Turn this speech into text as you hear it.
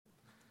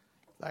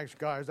Thanks,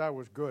 guys. That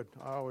was good.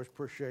 I always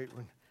appreciate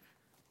when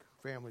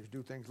families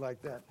do things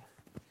like that.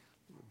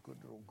 Good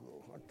little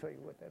girl. I'll tell you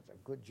what, that's a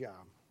good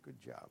job. Good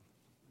job.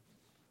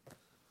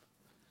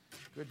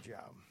 Good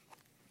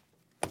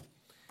job.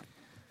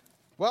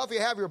 Well, if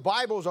you have your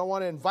Bibles, I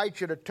want to invite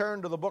you to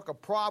turn to the book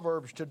of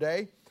Proverbs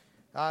today.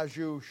 As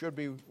you should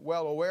be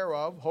well aware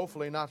of,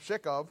 hopefully not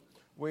sick of,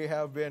 we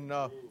have been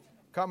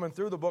coming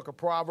through the book of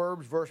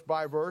Proverbs verse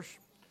by verse.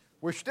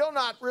 We're still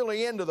not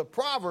really into the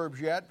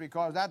Proverbs yet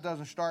because that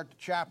doesn't start to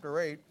chapter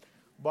 8.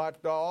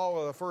 But all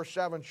of the first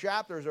 7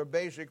 chapters are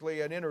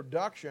basically an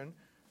introduction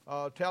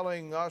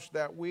telling us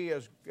that we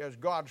as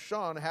God's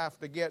Son have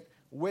to get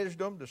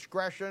wisdom,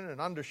 discretion,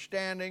 and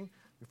understanding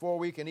before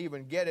we can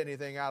even get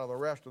anything out of the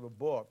rest of the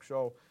book.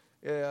 So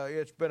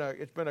it's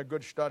been a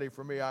good study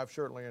for me. I've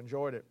certainly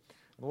enjoyed it.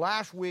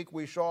 Last week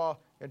we saw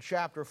in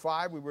chapter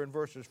 5, we were in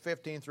verses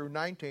 15 through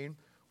 19,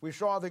 we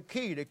saw the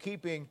key to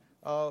keeping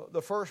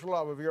the first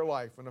love of your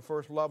life. And the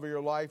first love of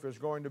your life is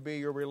going to be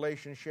your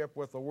relationship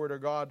with the Word of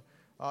God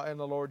and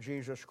the Lord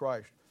Jesus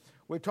Christ.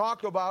 We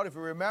talked about, if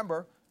you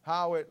remember,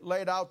 how it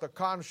laid out the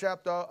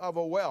concept of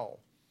a well.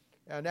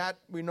 And that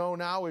we know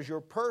now is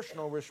your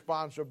personal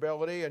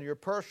responsibility and your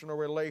personal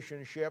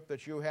relationship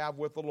that you have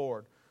with the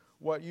Lord.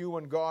 What you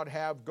and God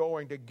have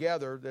going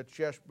together that's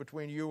just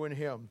between you and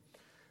Him.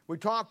 We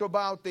talked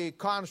about the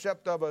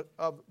concept of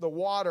the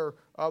water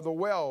of the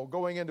well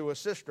going into a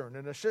cistern.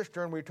 And a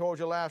cistern, we told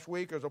you last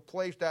week, is a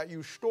place that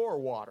you store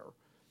water.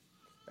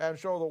 And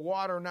so the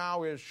water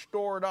now is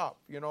stored up.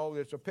 You know,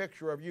 it's a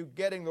picture of you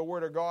getting the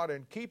Word of God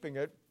and keeping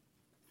it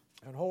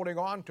and holding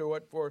on to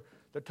it for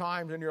the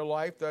times in your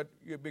life that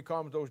it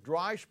becomes those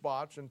dry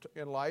spots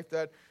in life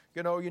that,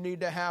 you know, you need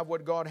to have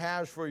what God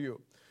has for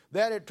you.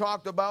 Then it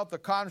talked about the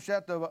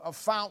concept of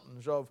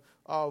fountains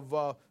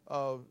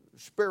of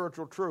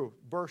spiritual truth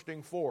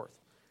bursting forth.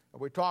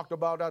 And we talked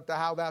about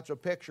how that's a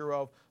picture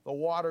of the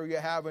water you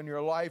have in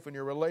your life and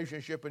your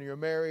relationship and your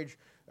marriage,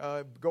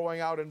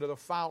 going out into the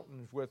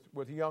fountains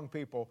with young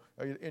people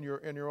in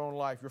your own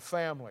life, your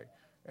family,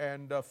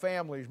 and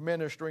families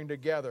ministering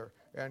together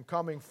and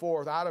coming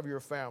forth out of your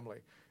family.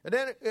 And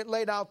then it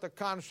laid out the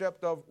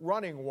concept of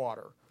running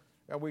water.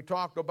 And we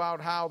talked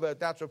about how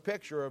that's a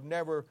picture of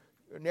never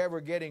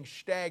getting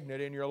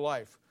stagnant in your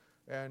life.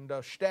 And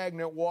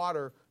stagnant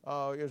water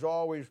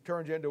always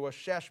turns into a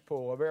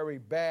cesspool, a very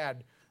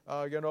bad,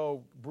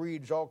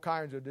 breeds all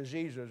kinds of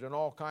diseases and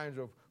all kinds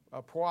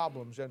of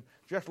problems. And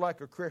just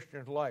like a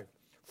Christian's life,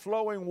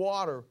 flowing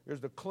water is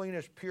the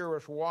cleanest,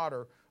 purest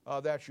water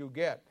that you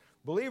get.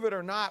 Believe it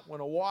or not, when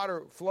the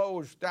water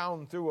flows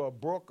down through a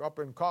brook up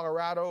in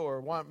Colorado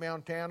or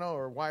Montana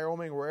or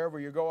Wyoming, wherever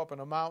you go up in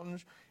the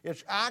mountains,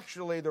 it's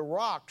actually the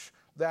rocks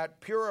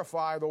that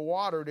purify the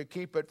water to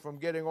keep it from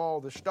getting all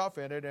the stuff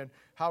in it, and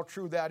how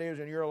true that is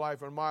in your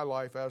life and my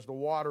life as the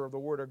water of the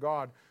Word of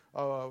God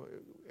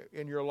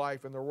in your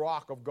life and the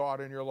rock of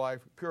God in your life,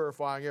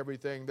 purifying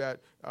everything that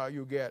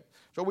you get.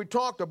 So we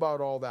talked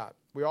about all that.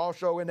 We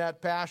also, in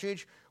that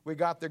passage, we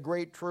got the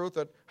great truth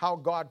that how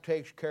God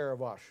takes care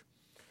of us.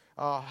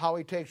 How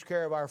He takes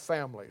care of our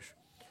families,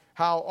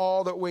 how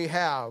all that we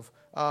have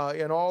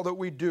and all that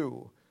we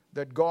do,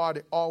 that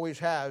God always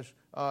has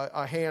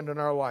a hand in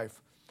our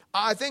life.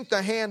 I think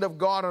the hand of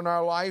God in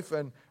our life,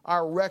 and I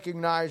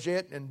recognize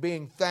it and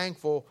being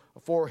thankful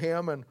for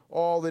Him and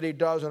all that He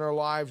does in our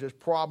lives, is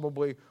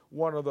probably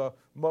one of the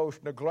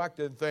most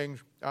neglected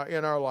things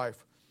in our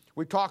life.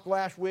 We talked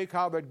last week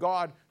how that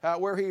God,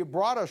 where He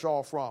brought us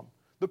all from,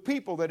 the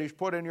people that He's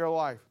put in your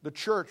life, the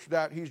church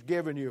that He's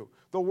given you,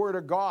 the Word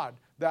of God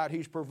that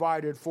He's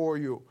provided for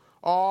you,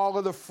 all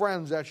of the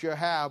friends that you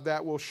have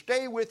that will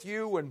stay with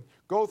you and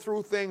go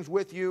through things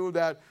with you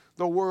that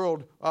the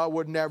world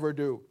would never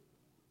do.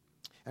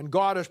 And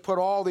God has put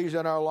all these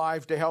in our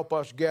lives to help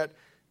us get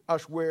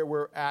us where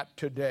we're at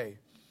today.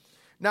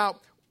 Now,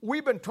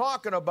 we've been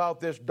talking about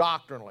this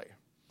doctrinally,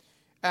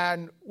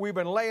 and we've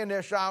been laying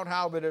this out,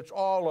 how that it's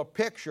all a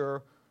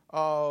picture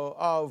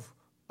of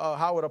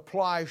how it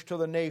applies to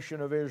the nation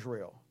of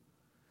Israel.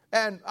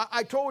 And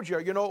I told you,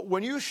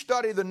 when you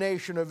study the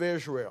nation of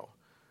Israel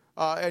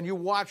and you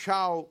watch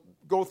how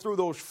go through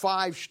those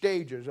 5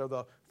 stages of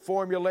the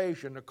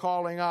formulation, the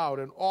calling out,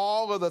 and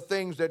all of the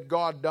things that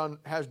God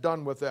has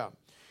done with them,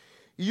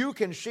 you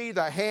can see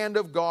the hand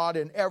of God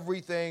in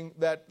everything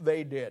that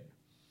they did.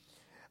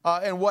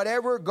 And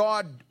wherever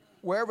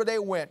they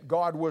went,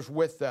 God was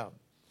with them.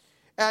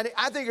 And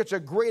I think it's a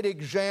great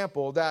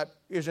example that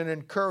is an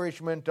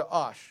encouragement to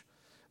us.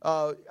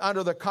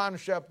 Under the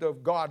concept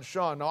of God's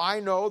Son. Now,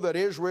 I know that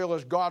Israel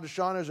as God's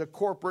Son is a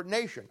corporate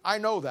nation. I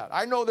know that.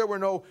 I know there were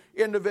no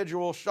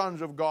individual sons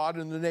of God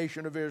in the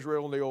nation of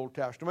Israel in the Old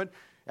Testament.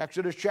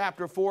 Exodus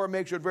chapter 4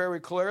 makes it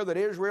very clear that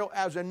Israel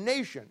as a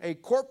nation, a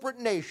corporate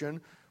nation,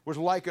 was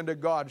likened to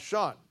God's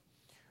Son.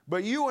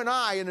 But you and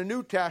I in the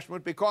New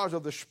Testament, because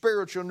of the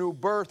spiritual new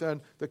birth and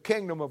the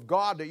kingdom of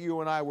God that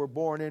you and I were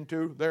born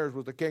into, theirs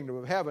was the kingdom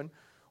of heaven,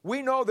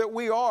 we know that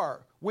we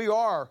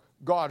are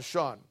God's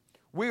Son.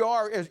 We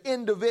are, as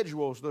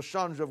individuals, the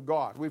sons of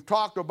God. We've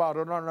talked about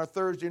it on our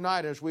Thursday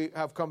night as we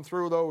have come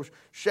through those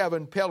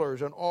 7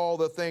 pillars and all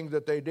the things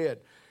that they did.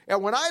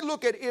 And when I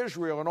look at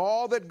Israel and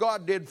all that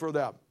God did for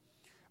them,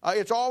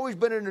 it's always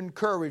been an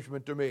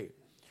encouragement to me.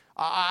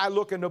 I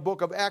look in the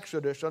book of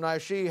Exodus and I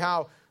see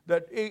how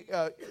that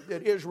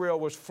Israel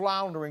was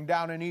floundering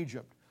down in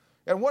Egypt.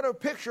 And what a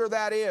picture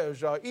that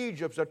is.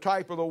 Egypt's a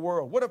type of the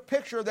world. What a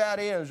picture that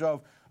is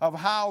of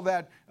how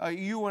that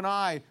you and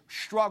I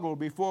struggled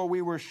before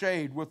we were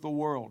saved with the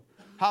world.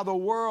 How the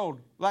world,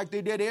 like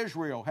they did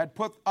Israel, had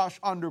put us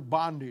under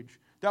bondage.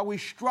 That we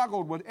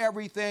struggled with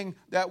everything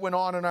that went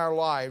on in our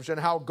lives, and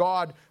how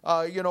God,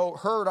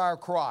 heard our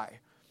cry.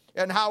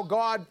 And how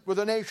God, with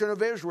the nation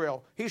of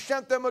Israel, He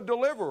sent them a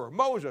deliverer,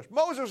 Moses.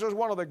 Moses is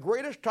one of the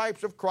greatest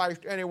types of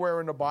Christ anywhere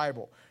in the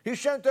Bible. He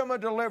sent them a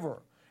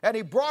deliverer. And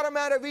He brought them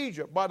out of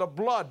Egypt by the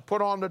blood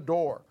put on the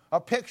door. A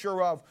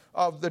picture of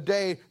the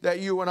day that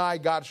you and I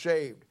got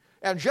saved.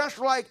 And just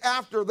like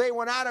after they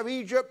went out of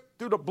Egypt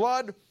through the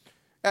blood,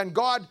 and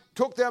God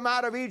took them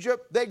out of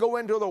Egypt, they go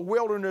into the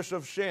wilderness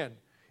of sin.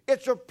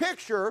 It's a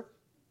picture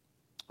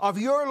of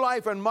your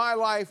life and my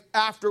life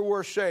after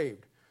we're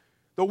saved.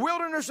 The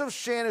wilderness of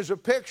sin is a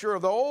picture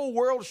of the old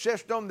world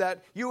system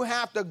that you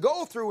have to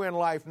go through in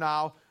life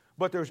now,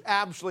 but there's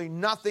absolutely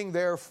nothing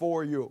there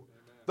for you. Amen.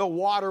 The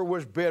water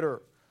was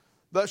bitter.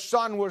 The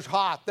sun was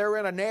hot. They're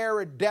in an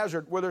arid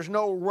desert where there's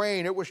no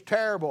rain. It was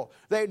terrible.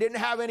 They didn't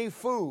have any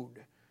food.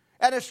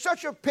 And it's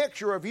such a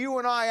picture of you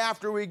and I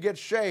after we get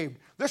saved.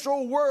 This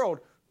old world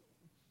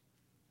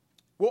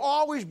will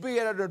always be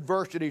at an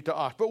adversity to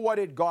us. But what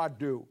did God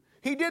do?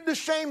 He did the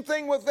same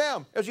thing with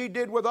them as He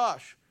did with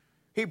us.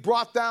 He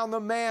brought down the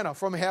manna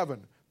from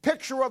heaven.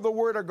 Picture of the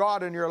Word of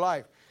God in your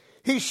life.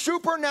 He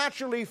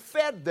supernaturally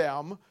fed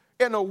them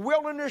in a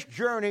wilderness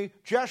journey,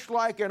 just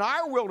like in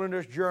our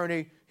wilderness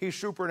journey, He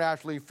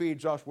supernaturally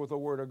feeds us with the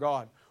Word of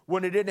God.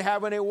 When He didn't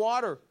have any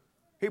water,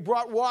 He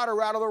brought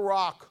water out of the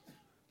rock.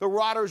 The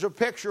water is a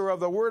picture of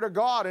the Word of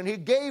God, and He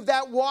gave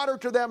that water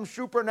to them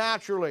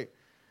supernaturally.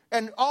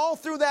 And all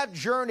through that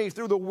journey,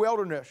 through the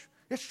wilderness,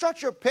 it's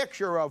such a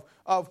picture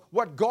of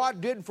what God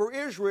did for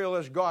Israel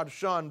as God's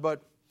son,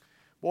 but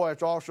boy,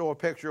 it's also a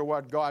picture of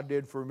what God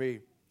did for me.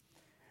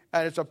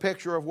 And it's a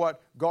picture of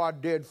what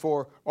God did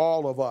for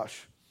all of us.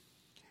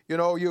 You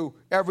know,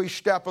 every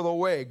step of the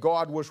way,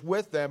 God was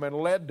with them and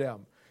led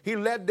them. He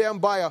led them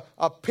by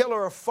a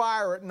pillar of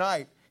fire at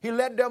night. He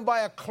led them by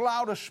a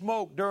cloud of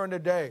smoke during the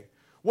day.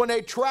 When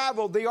they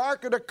traveled, the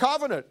Ark of the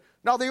Covenant.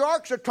 Now, the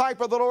Ark's a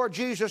type of the Lord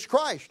Jesus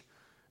Christ.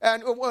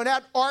 And when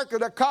that Ark of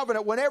the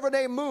Covenant, whenever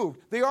they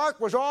moved, the Ark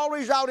was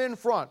always out in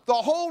front. The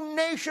whole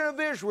nation of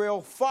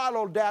Israel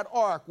followed that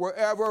Ark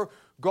wherever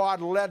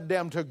God led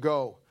them to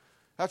go.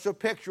 That's a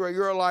picture of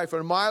your life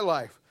and my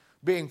life,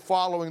 being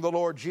following the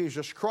Lord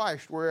Jesus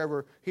Christ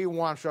wherever He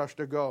wants us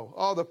to go.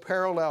 Oh, the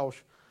parallels,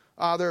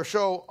 they're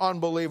so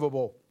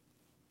unbelievable.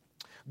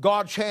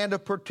 God's hand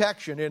of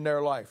protection in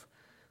their life.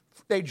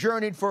 They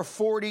journeyed for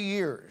 40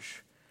 years.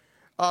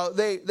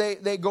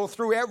 They go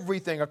through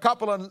everything. A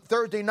couple of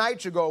Thursday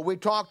nights ago, we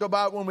talked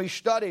about when we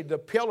studied the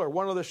pillar.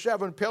 One of the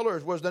 7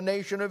 pillars was the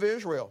nation of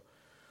Israel.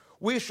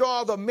 We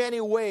saw the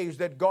many ways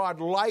that God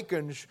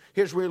likens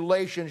His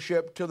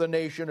relationship to the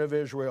nation of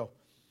Israel.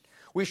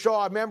 We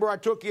saw, remember I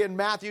took you in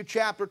Matthew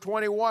chapter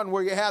 21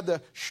 where you had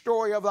the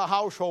story of the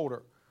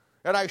householder.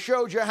 And I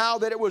showed you how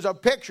that it was a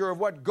picture of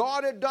what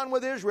God had done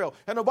with Israel.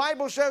 And the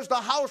Bible says the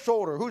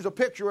householder, who's a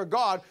picture of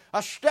God,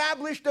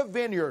 established a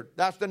vineyard.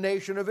 That's the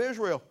nation of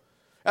Israel.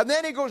 And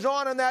then he goes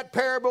on in that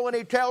parable and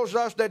he tells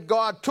us that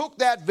God took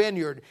that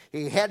vineyard,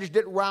 He hedged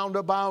it round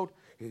about,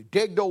 He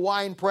digged a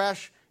wine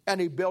press, and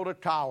He built a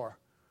tower.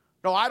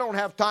 Now, I don't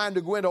have time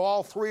to go into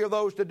all 3 of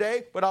those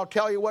today, but I'll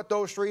tell you what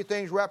those 3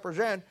 things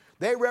represent.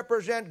 They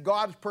represent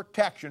God's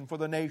protection for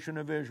the nation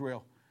of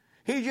Israel.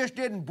 He just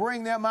didn't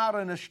bring them out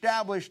and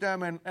establish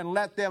them and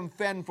let them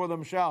fend for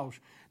themselves.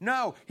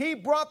 No, He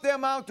brought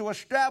them out to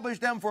establish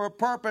them for a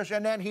purpose,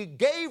 and then He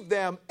gave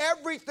them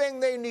everything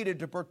they needed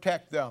to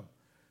protect them,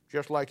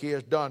 just like He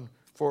has done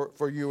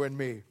for you and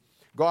me.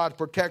 God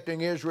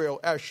protecting Israel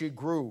as she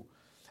grew.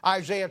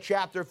 Isaiah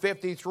chapter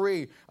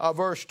 53,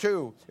 verse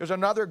 2 is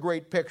another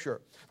great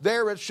picture.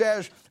 There it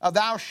says,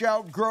 thou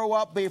shalt grow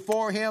up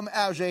before Him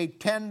as a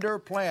tender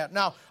plant.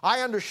 Now, I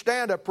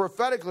understand that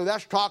prophetically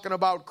that's talking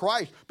about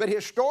Christ, but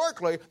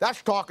historically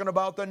that's talking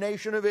about the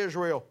nation of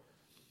Israel.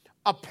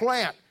 A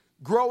plant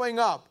growing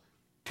up,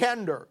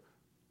 tender,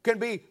 can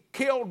be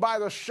killed by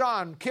the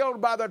sun, killed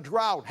by the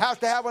drought, has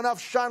to have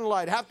enough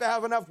sunlight, has to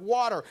have enough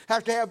water,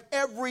 has to have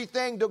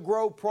everything to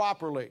grow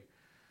properly.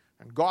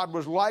 And God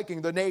was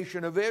likening the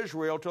nation of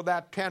Israel to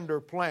that tender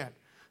plant.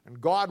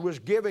 And God was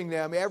giving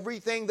them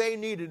everything they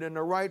needed in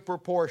the right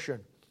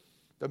proportion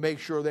to make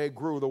sure they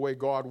grew the way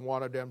God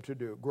wanted them to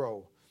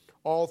grow.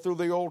 All through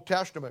the Old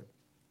Testament,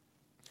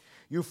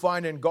 you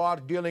find in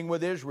God dealing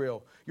with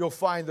Israel, you'll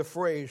find the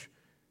phrase,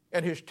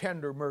 and His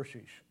tender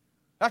mercies.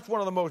 That's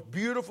one of the most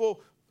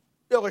beautiful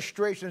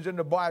illustrations in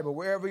the Bible,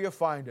 wherever you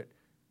find it.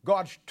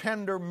 God's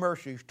tender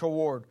mercies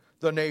toward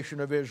the nation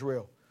of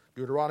Israel.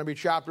 Deuteronomy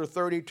chapter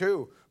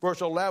 32,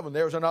 verse 11,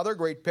 there's another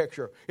great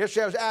picture. It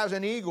says, as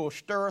an eagle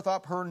stirreth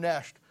up her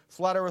nest,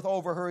 fluttereth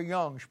over her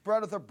young,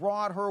 spreadeth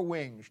abroad her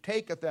wings,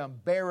 taketh them,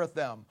 beareth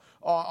them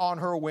on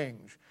her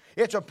wings.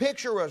 It's a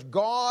picture as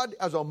God,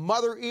 as a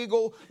mother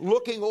eagle,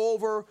 looking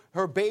over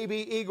her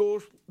baby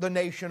eagles, the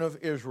nation of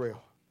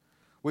Israel.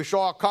 We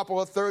saw a couple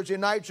of Thursday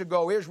nights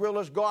ago, Israel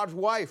is God's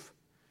wife.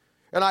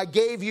 And I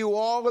gave you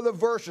all of the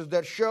verses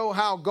that show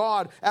how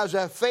God, as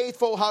a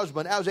faithful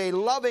husband, as a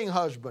loving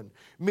husband,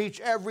 meets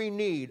every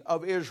need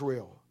of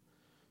Israel.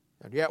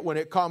 And yet when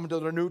it comes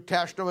to the New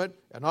Testament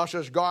and us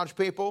as God's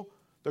people,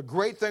 the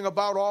great thing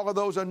about all of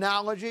those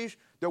analogies,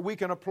 that we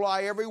can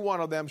apply every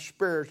one of them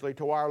spiritually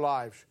to our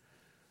lives.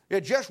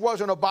 It just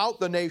wasn't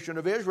about the nation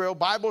of Israel. The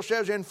Bible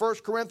says in 1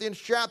 Corinthians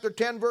chapter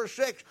 10, verse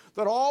 6,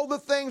 that all the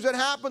things that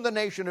happened to the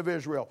nation of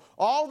Israel,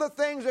 all the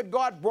things that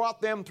God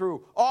brought them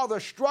through, all the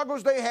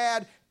struggles they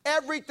had,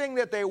 everything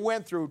that they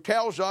went through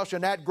tells us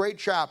in that great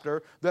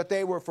chapter that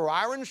they were for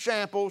our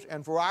ensamples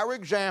and for our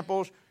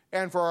examples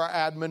and for our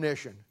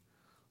admonition.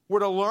 We're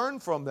to learn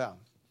from them.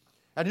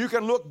 And you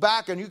can look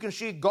back and you can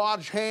see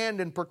God's hand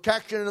and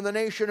protection in the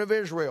nation of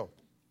Israel.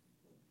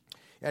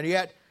 And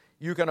yet,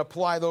 you can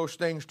apply those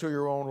things to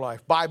your own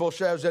life. Bible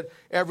says that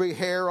every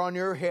hair on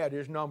your head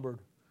is numbered.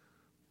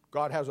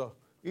 God has an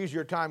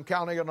easier time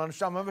counting it on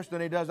some of us than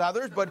He does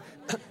others,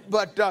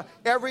 but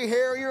every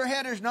hair of your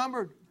head is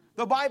numbered.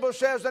 The Bible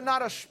says that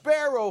not a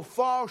sparrow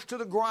falls to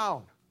the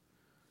ground,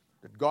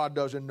 that God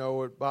doesn't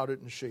know about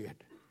it and see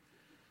it.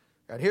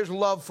 And His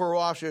love for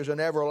us is an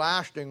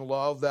everlasting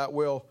love that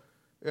will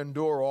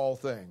endure all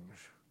things.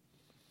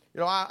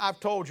 You know, I've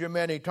told you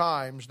many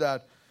times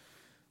that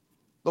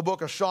the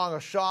book of Song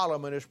of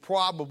Solomon is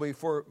probably,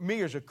 for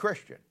me as a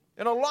Christian,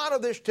 and a lot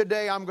of this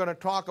today I'm going to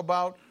talk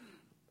about,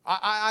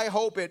 I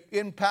hope it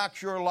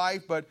impacts your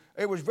life, but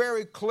it was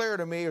very clear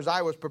to me as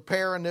I was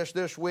preparing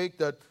this week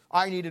that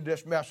I needed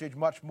this message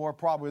much more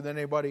probably than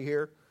anybody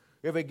here.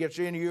 If it gets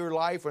into your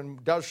life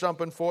and does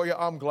something for you,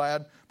 I'm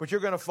glad. But you're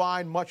going to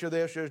find much of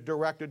this is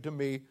directed to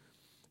me.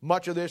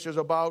 Much of this is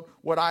about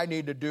what I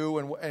need to do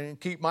and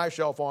keep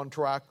myself on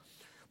track.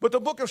 But the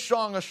book of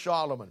Song of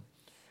Solomon,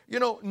 you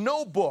know,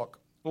 no book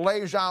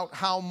lays out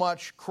how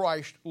much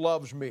Christ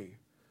loves me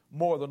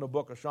more than the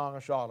book of Song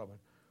of Solomon.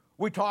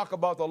 We talk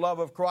about the love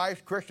of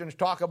Christ. Christians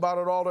talk about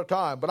it all the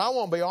time. But I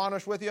want to be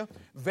honest with you,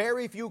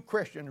 very few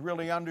Christians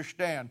really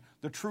understand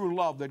the true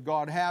love that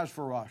God has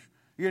for us.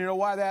 You know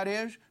why that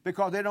is?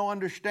 Because they don't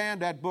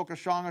understand that book of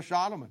Song of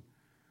Solomon.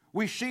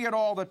 We see it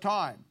all the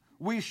time.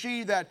 We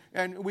see that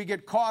and we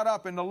get caught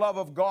up in the love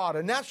of God.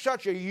 And that's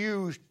such a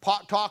used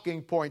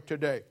talking point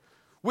today.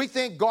 We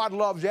think God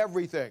loves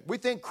everything. We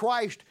think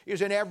Christ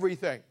is in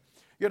everything.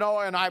 You know,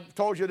 and I've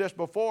told you this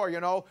before, you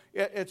know,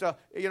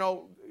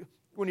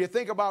 when you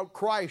think about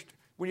Christ,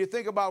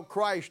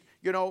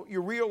 you know, you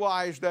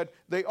realize that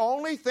the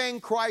only thing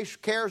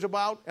Christ cares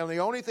about and the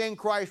only thing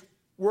Christ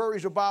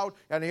worries about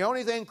and the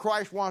only thing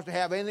Christ wants to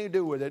have anything to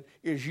do with it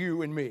is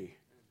you and me.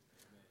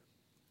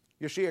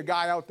 You see a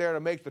guy out there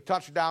that makes the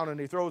touchdown and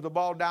he throws the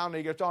ball down and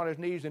he gets on his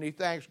knees and he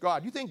thanks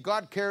God. You think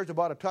God cares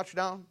about a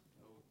touchdown?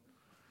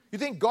 You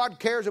think God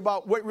cares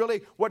about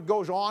what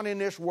goes on in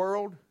this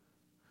world?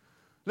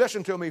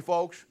 Listen to me,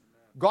 folks.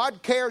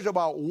 God cares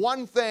about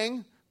one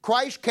thing.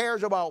 Christ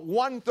cares about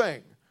one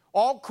thing.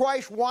 All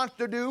Christ wants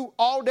to do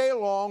all day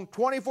long,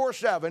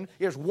 24/7,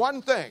 is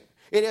one thing.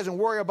 He doesn't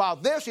worry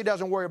about this. He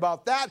doesn't worry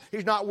about that.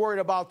 He's not worried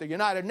about the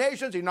United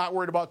Nations. He's not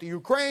worried about the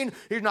Ukraine.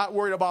 He's not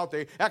worried about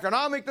the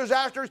economic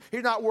disasters.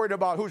 He's not worried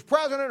about who's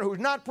president, who's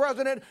not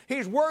president.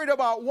 He's worried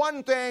about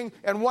one thing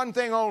and one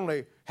thing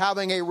only,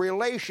 having a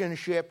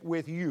relationship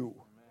with you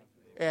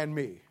and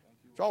me.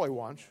 That's all He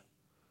wants.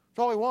 That's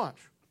all He wants.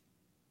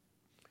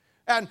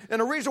 And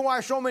the reason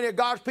why so many of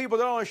God's people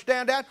don't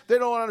understand that, they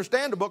don't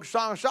understand the book of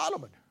Song of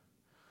Solomon.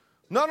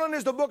 Not only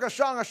does the book of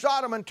Song of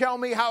Solomon tell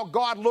me how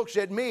God looks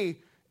at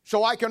me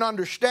so I can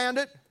understand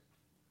it,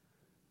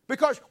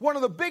 because one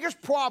of the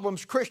biggest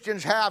problems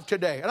Christians have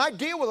today, and I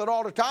deal with it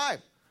all the time,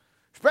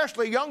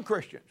 especially young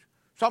Christians.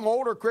 Some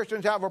older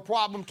Christians have a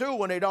problem too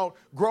when they don't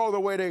grow the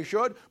way they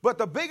should. But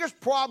the biggest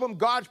problem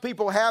God's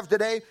people have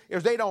today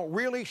is they don't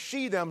really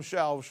see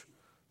themselves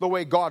the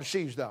way God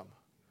sees them.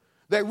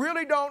 They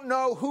really don't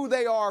know who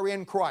they are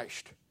in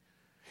Christ.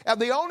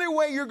 And the only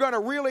way you're going to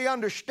really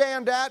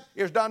understand that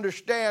is to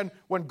understand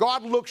when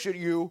God looks at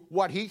you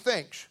what He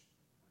thinks.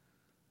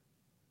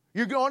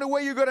 The only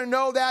way you're going to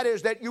know that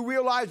is that you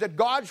realize that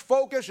God's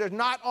focus is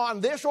not on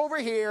this over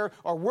here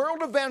or world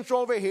events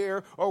over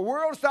here or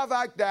world stuff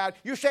like that.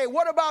 You say,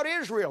 what about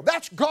Israel?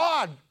 That's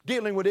God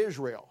dealing with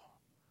Israel.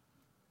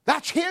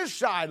 That's His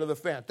side of the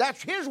fence.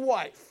 That's His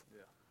wife.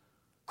 Yeah.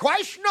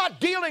 Christ's not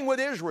dealing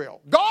with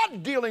Israel. God's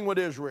dealing with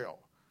Israel.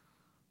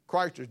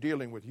 Christ is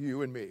dealing with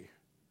you and me.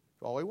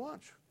 That's all He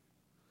wants.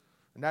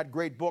 And that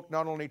great book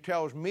not only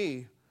tells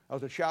me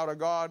as a child of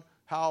God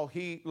how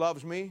He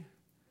loves me,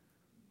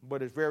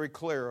 but it's very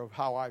clear of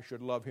how I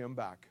should love Him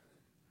back.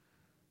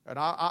 And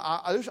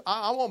I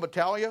want to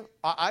tell you,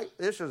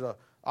 this is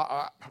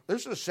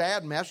This is a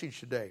sad message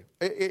today.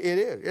 It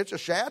is. It's a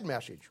sad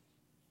message.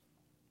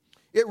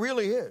 It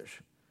really is.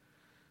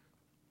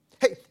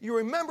 Hey, you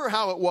remember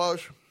how it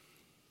was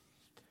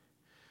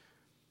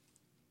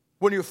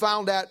when you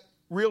found that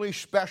really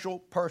special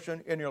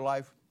person in your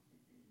life?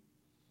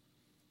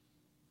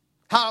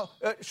 How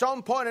at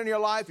some point in your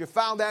life you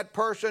found that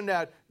person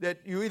that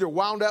you either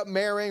wound up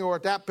marrying or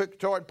at that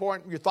particular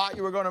point you thought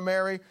you were going to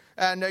marry.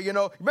 And,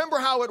 remember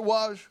how it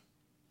was?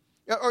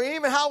 Or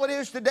even how it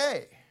is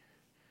today.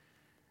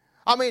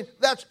 I mean,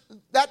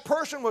 that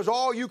person was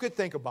all you could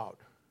think about.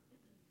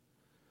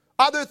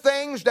 Other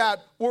things that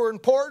were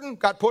important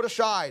got put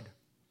aside.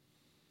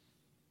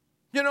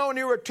 When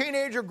you were a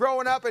teenager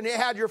growing up and you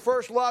had your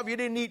first love, you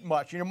didn't eat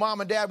much. And your mom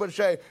and dad would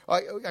say,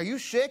 are you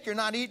sick? You're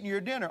not eating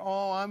your dinner.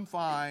 Oh, I'm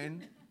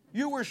fine.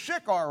 You were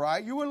sick, all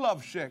right. You were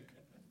love sick.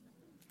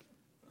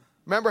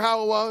 Remember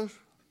how it was?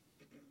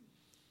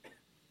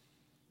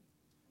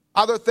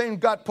 Other things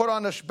got put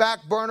on the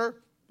back burner.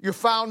 You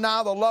found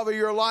now the love of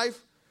your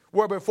life.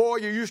 Where before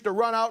you used to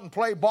run out and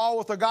play ball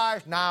with the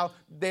guys, now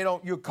they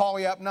don't. You call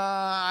you up.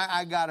 Nah,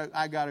 I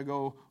gotta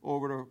go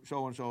over to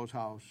so and so's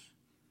house.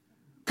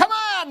 Come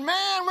on,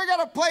 man, we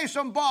gotta play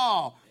some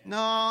ball.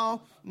 No,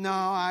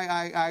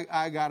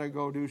 I gotta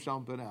go do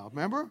something else.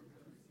 Remember?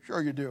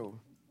 Sure you do.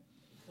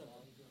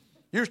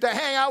 Used to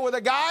hang out with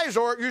the guys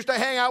or used to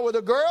hang out with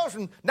the girls,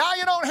 and now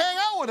you don't hang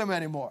out with them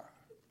anymore.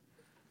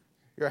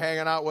 You're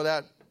hanging out with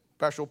that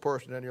special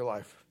person in your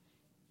life.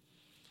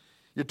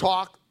 You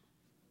talk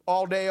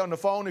all day on the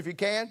phone if you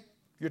can.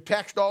 You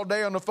text all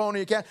day on the phone if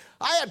you can.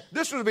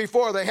 This was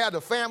before they had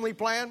the family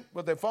plan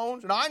with their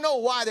phones. And I know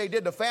why they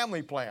did the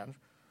family plans.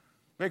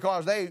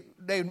 Because they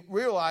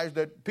realized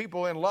that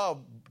people in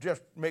love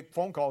just make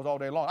phone calls all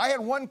day long. I had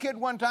one kid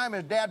one time,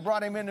 his dad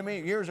brought him into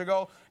me years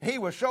ago. He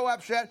was so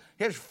upset.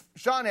 His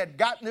son had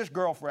gotten this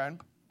girlfriend.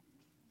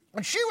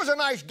 And she was a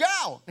nice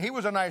gal. He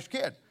was a nice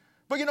kid.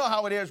 But you know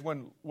how it is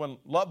when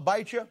love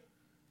bites you?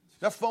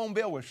 The phone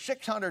bill was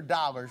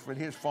 $600 for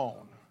his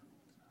phone.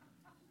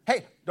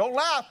 Hey, don't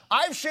laugh.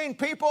 I've seen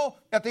people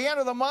at the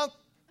end of the month,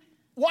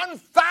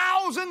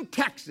 1,000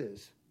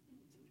 texts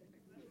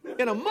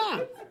in a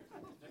month.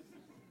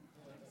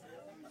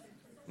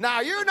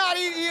 Now, you're not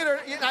either,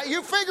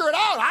 you figure it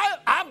out.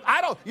 I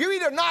don't, you're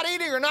either not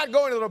eating or not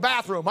going to the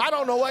bathroom. I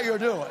don't know what you're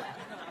doing.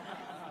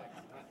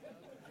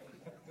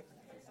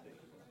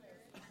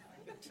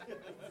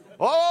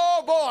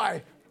 Oh,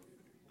 boy.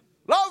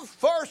 Love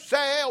for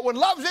sale when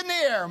love's in the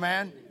air,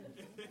 man.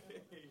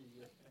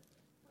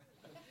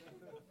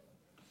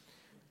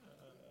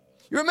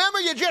 You remember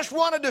you just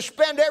wanted to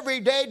spend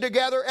every day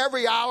together,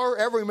 every hour,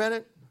 every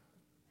minute?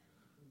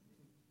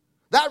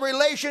 That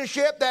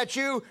relationship that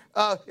you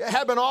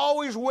have been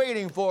always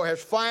waiting for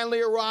has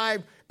finally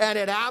arrived, and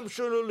it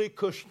absolutely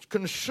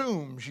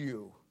consumes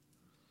you.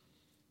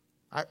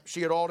 I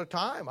see it all the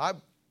time.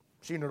 I've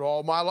seen it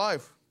all my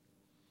life.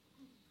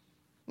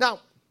 Now,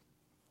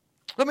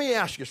 let me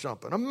ask you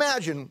something.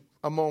 Imagine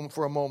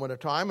for a moment of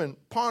time and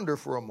ponder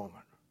for a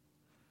moment.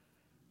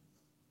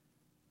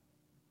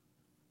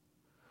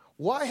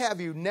 Why have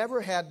you never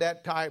had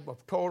that type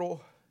of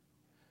total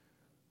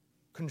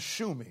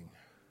consuming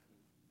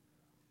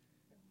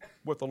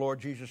with the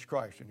Lord Jesus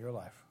Christ in your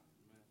life?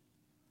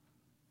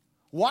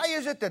 Why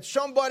is it that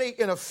somebody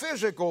in a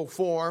physical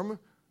form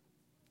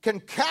can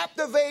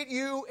captivate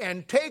you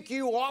and take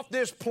you off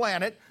this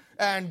planet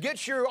and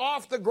get you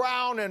off the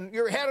ground and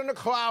your head in a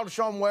cloud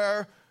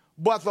somewhere,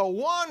 but the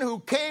one who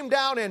came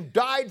down and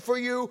died for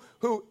you,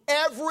 who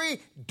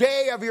every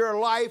day of your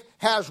life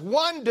has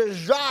one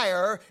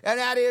desire, and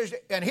that is,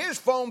 and his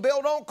phone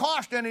bill don't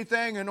cost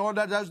anything, and nor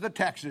does the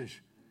Texas.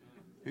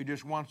 He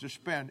just wants to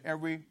spend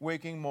every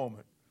waking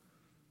moment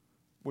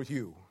with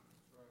you.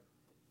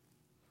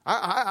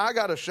 I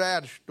got a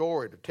sad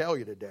story to tell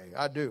you today.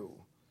 I do.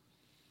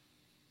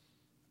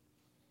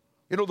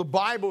 You know, the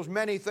Bible's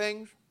many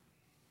things.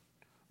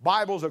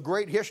 Bible's a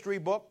great history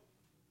book.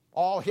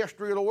 All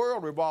history of the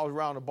world revolves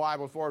around the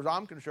Bible as far as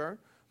I'm concerned.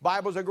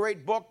 Bible's a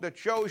great book that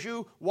shows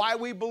you why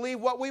we believe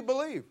what we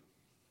believe.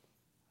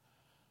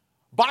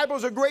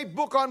 Bible's a great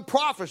book on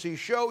prophecy,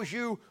 shows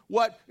you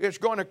what is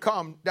going to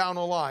come down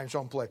the line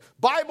someplace.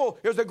 Bible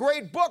is a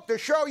great book to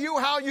show you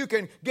how you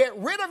can get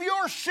rid of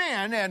your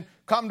sin and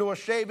come to a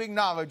saving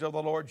knowledge of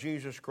the Lord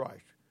Jesus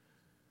Christ.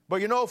 But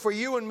you know, for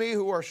you and me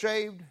who are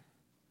saved,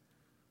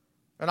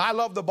 and I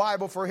love the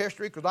Bible for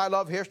history because I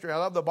love history. I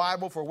love the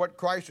Bible for what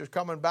Christ is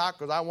coming back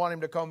because I want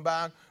him to come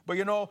back. But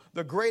you know,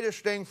 the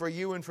greatest thing for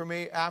you and for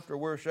me after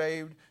we're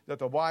saved that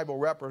the Bible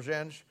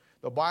represents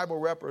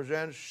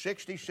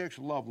 66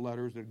 love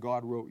letters that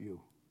God wrote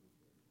you.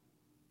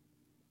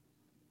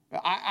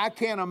 I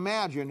can't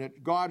imagine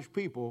that God's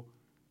people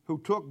who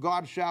took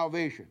God's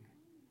salvation,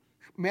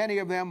 many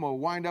of them will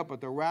wind up at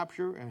the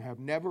rapture and have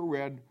never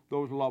read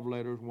those love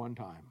letters one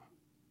time.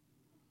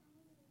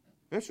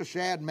 It's a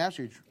sad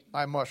message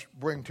I must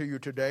bring to you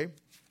today.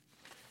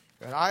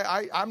 And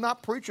I'm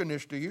not preaching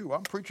this to you.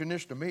 I'm preaching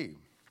this to me.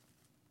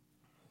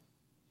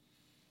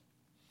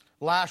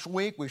 Last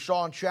week we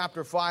saw in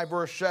chapter 5,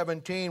 verse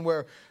 17,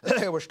 where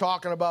it was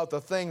talking about the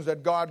things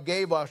that God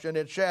gave us, and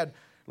it said,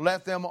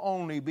 let them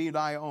only be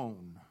thy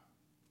own.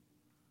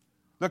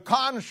 The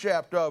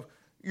concept of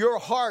your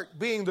heart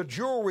being the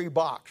jewelry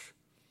box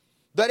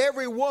that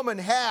every woman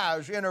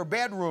has in her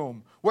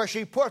bedroom, where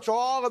she puts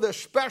all of the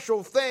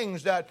special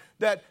things that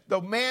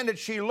the man that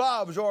she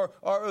loves or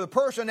the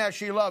person that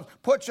she loves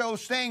puts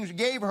those things,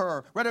 gave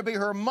her, whether it be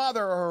her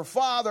mother or her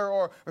father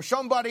or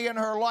somebody in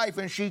her life,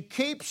 and she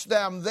keeps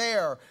them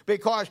there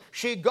because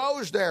she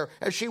goes there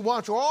and she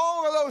wants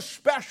all of those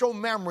special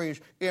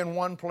memories in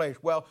one place.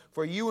 Well,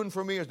 for you and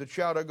for me as the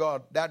child of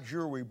God, that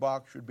jewelry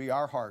box should be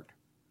our heart.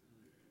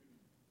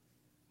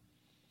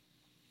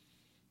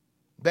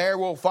 There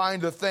we'll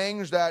find the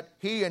things that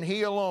He and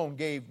He alone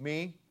gave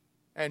me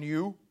and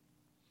you.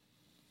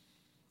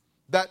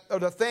 That are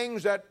the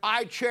things that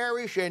I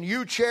cherish and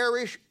you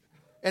cherish,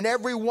 and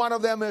every one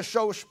of them is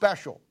so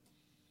special.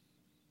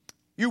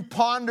 You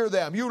ponder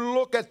them. You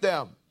look at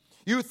them.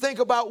 You think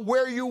about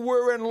where you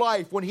were in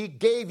life when He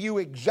gave you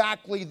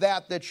exactly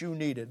that you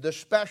needed. The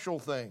special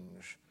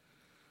things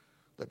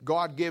that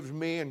God gives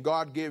me and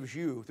God gives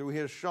you through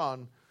His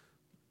Son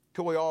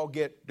till we all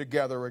get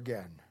together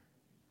again.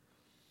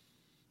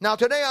 Now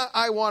today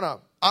I want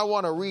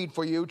to read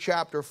for you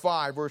chapter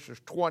 5, verses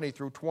 20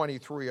 through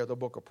 23 of the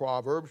book of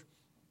Proverbs.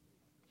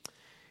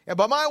 And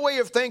by my way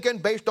of thinking,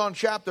 based on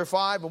chapter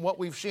 5 and what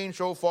we've seen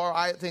so far,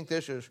 I think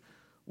this is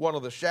one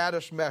of the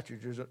saddest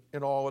messages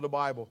in all of the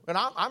Bible. And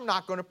I'm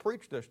not going to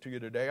preach this to you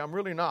today. I'm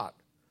really not.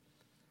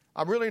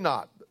 I'm really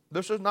not.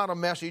 This is not a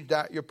message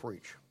that you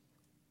preach.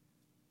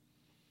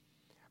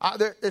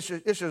 This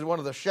is one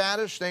of the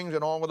saddest things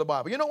in all of the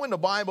Bible. You know, in the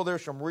Bible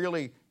there's some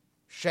really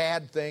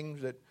sad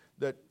things that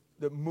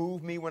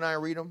move me when I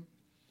read them.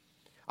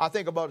 I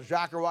think about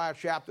Zechariah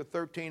chapter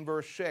 13,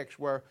 verse 6,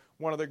 where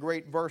one of the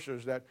great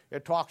verses that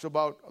it talks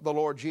about the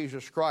Lord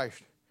Jesus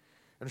Christ.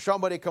 And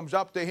somebody comes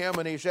up to him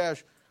and he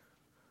says,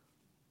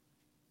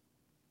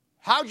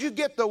 how'd you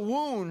get the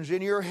wounds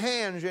in your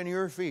hands and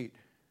your feet?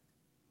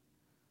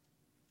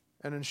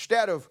 And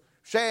instead of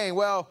saying,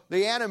 well,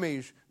 the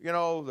enemies, you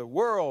know, the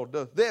world,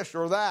 this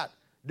or that,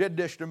 did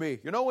this to me.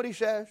 You know what he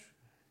says?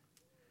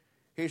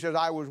 He says,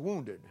 I was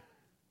wounded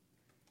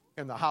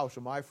in the house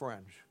of my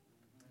friends.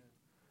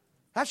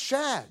 That's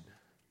sad.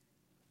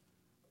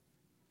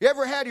 You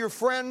ever had your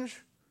friends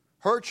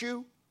hurt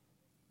you?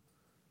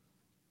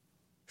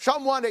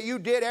 Someone that you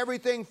did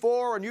everything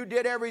for and you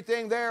did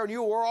everything there and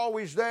you were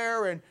always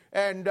there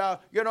and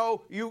you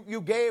know,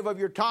 you gave of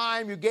your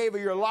time, you gave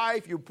of your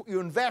life, you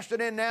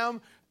invested in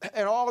them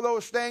and all of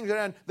those things, and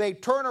then they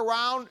turn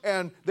around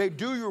and they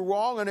do you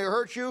wrong and they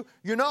hurt you.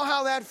 You know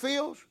how that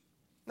feels?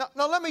 Now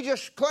let me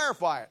just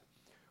clarify it.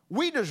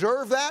 We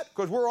deserve that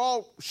because we're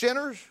all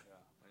sinners.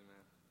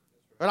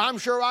 Yeah, and I'm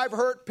sure I've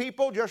hurt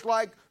people just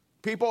like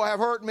people have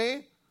hurt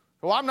me.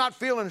 So I'm not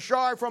feeling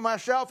sorry for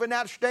myself in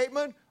that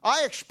statement.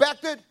 I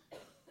expect it,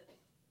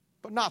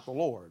 but not the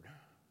Lord.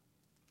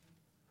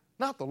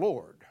 Not the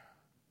Lord.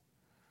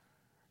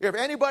 If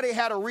anybody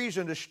had a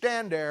reason to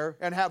stand there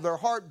and have their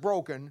heart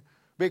broken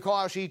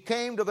because he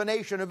came to the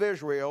nation of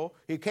Israel,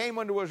 he came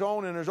unto his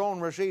own and his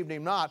own received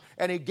him not,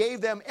 and he gave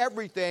them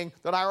everything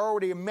that I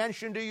already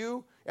mentioned to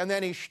you, and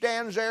then he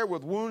stands there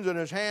with wounds in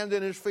his hands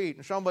and his feet,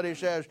 and somebody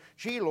says,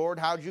 gee, Lord,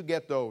 how'd you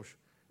get those?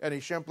 And he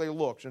simply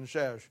looks and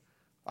says,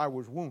 I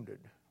was wounded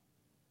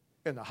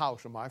in the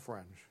house of my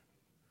friends.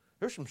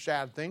 There's some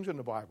sad things in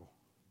the Bible.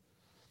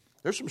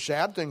 There's some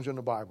sad things in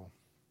the Bible.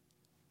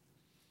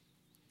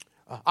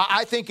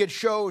 I think it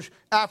shows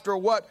after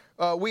what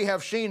we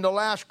have seen the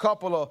last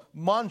couple of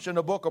months in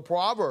the book of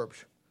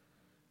Proverbs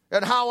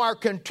and how our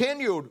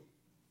continued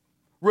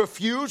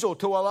refusal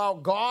to allow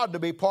God to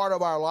be part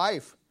of our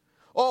life.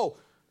 Oh,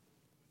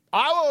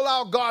 I will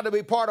allow God to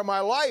be part of my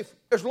life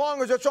as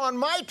long as it's on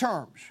my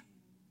terms.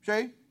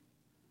 See?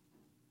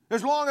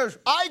 As long as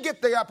I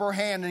get the upper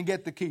hand and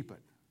get to keep it.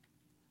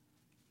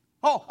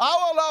 Oh, I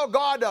will allow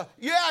God to,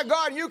 yeah,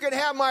 God, you can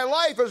have my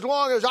life as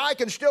long as I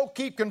can still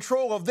keep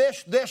control of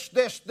this.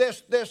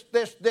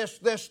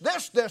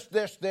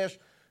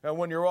 And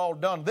when you're all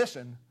done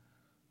thising,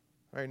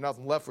 there ain't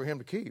nothing left for him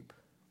to keep.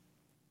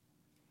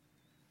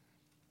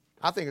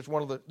 I think it's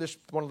one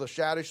of the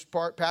saddest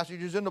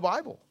passages in the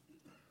Bible.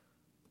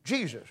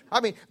 Jesus. I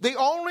mean, the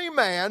only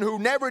man who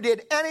never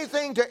did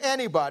anything to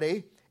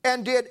anybody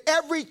and did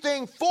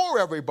everything for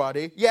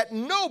everybody, yet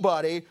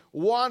nobody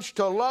wants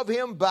to love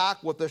him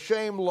back with the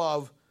same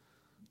love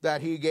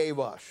that he gave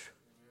us.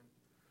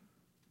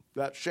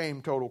 That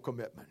same total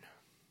commitment.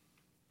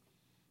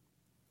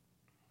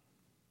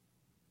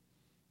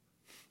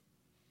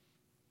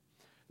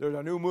 There's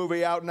a new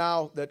movie out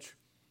now that's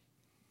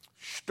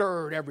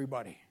stirred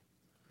everybody.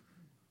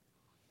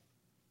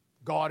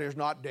 God is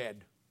not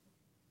dead.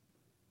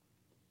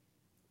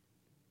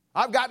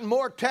 I've gotten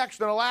more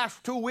texts in the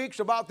last 2 weeks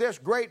about this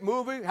great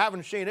movie.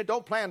 Haven't seen it.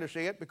 Don't plan to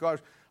see it because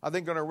I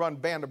think they're going to run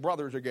Band of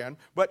Brothers again.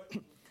 But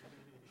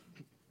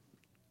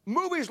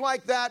movies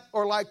like that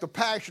are like The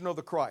Passion of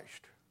the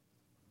Christ.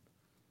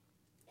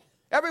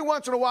 Every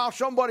once in a while,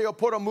 somebody will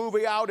put a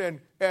movie out, and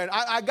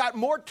I got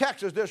more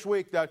texts this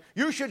week that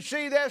you should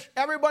see this,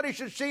 everybody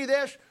should see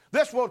this.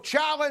 This will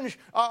challenge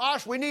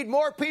us. We need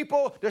more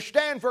people to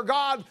stand for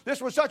God. This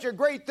was such a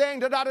great thing,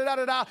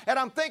 da-da-da-da-da. And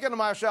I'm thinking to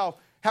myself,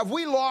 have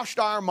we lost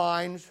our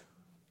minds?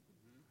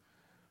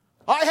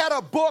 I had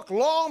a book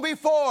long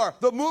before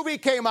the movie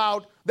came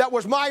out that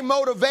was my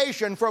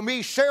motivation for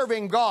me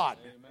serving God.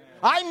 Amen.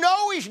 I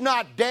know He's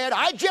not dead.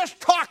 I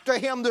just talked to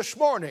Him this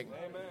morning.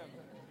 Amen.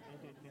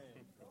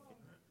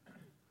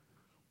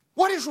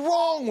 What is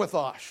wrong with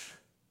us?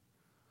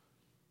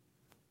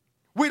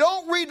 We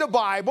don't read the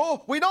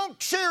Bible. We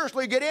don't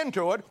seriously get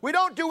into it. We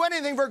don't do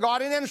anything for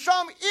God. And then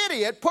some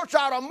idiot puts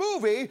out a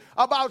movie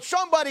about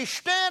somebody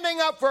standing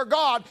up for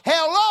God.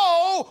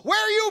 Hello,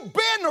 where you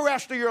been the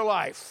rest of your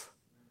life?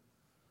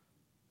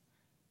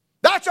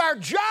 That's our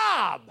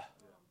job.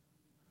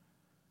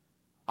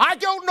 I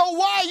don't know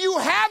why you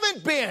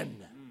haven't been.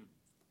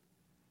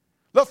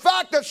 The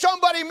fact that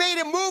somebody made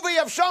a movie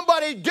of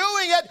somebody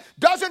doing it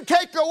doesn't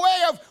take away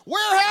of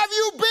where have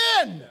you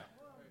been?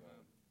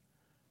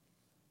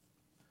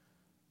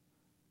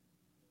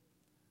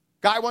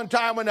 Guy one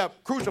time when the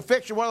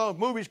crucifixion, one of those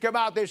movies came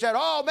out, they said,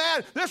 oh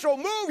man, this will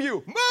move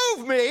you.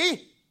 Move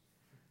me?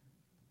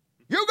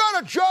 You go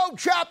to Job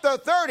chapter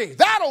 30,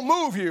 that'll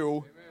move you.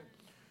 Amen.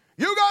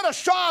 You go to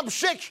Psalm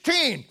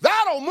 16,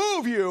 that'll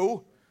move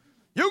you.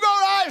 You go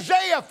to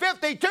Isaiah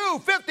 52,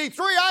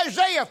 53,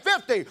 Isaiah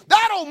 50,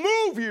 that'll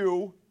move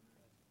you.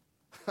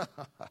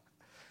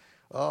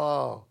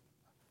 Oh,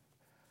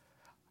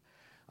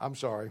 I'm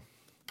sorry.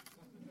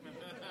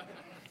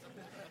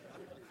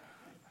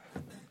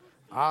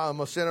 I'm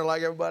a sinner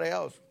like everybody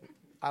else.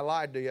 I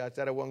lied to you. I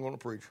said I wasn't going to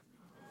preach.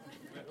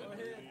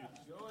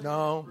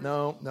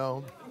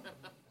 No.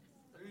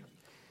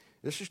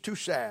 This is too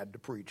sad to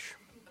preach.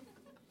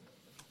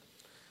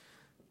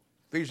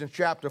 Ephesians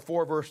chapter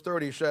 4, verse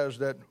 30 says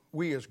that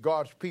we as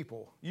God's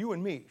people, you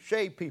and me,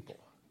 saved people,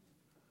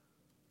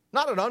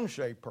 not an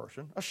unsaved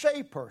person, a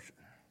saved person,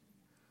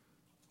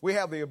 we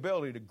have the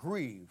ability to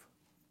grieve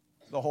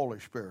the Holy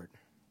Spirit.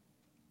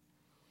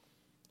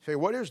 Say,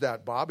 what is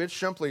that, Bob? It's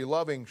simply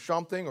loving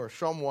something or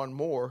someone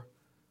more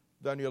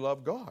than you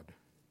love God.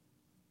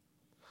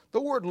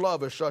 The word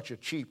love is such a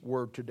cheap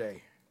word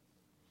today.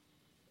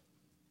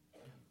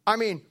 I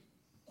mean,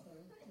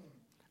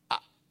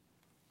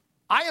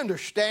 I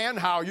understand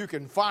how you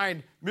can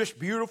find Miss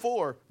Beautiful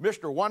or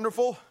Mr.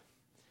 Wonderful,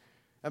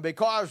 and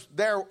because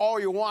they're all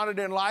you wanted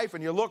in life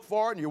and you look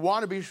for it and you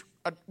want to be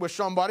with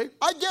somebody,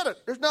 I get it.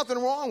 There's nothing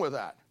wrong with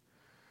that.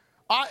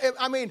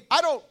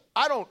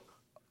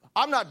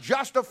 I'm not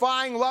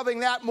justifying loving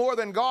that more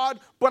than God,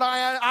 but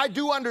I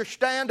do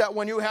understand that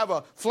when you have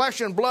a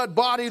flesh and blood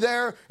body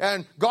there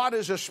and God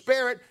is a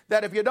spirit,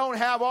 that if you don't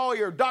have all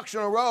your ducks in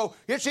a row,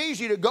 it's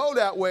easy to go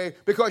that way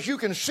because you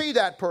can see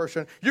that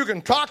person, you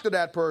can talk to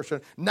that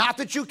person. Not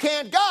that you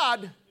can't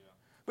God,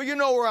 but you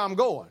know where I'm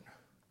going.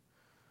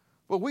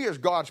 But we as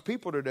God's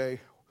people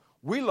today,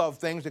 we love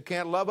things that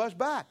can't love us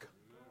back.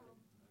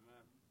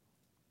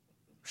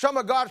 Some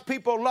of God's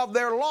people love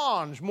their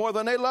lawns more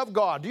than they love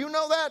God. Do you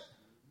know that?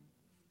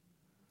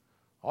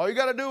 All you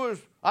got to do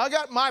is, I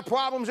got my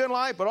problems in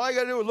life, but all you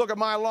got to do is look at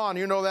my lawn.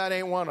 You know that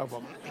ain't one of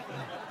them.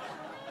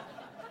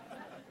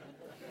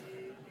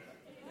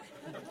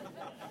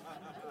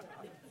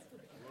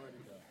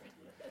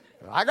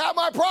 I got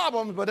my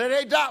problems, but it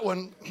ain't that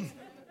one.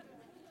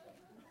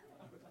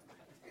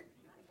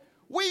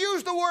 We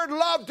use the word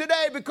love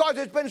today because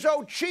it's been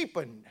so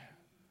cheapened.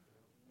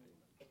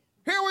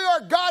 Here we are,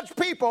 God's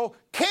people,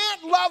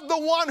 can't love the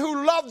one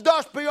who loved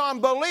us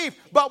beyond belief,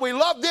 but we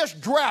love this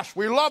dress,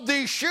 we love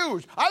these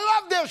shoes,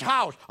 I love this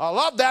house, I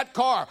love that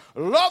car, I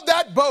love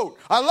that boat,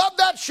 I love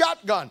that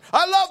shotgun,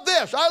 I love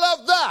this, I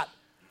love that.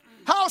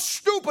 How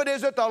stupid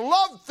is it to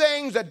love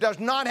things that does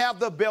not have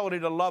the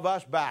ability to love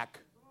us back?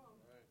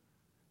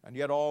 And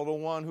yet all the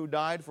one who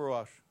died for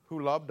us,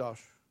 who loved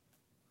us,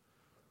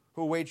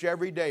 who waits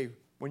every day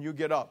when you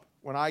get up,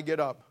 when I get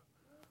up,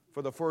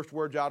 for the first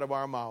words out of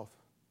our mouth,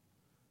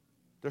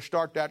 to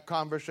start that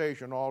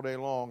conversation all day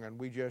long, and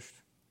we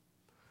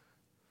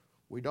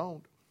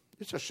don't.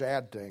 It's a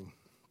sad thing.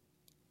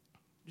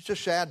 It's a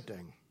sad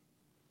thing.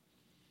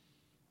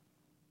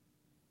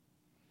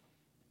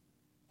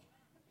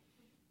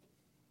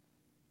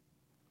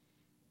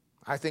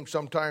 I think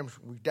sometimes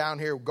down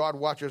here, God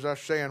watches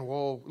us saying,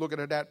 well, looking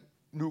at that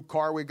new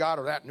car we got,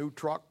 or that new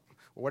truck,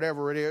 or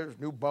whatever it is,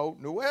 new boat,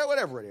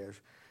 whatever it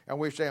is, and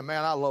we say,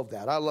 man, I love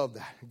that, I love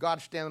that.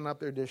 God's standing up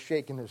there just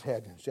shaking his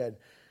head and said,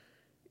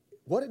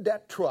 what did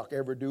that truck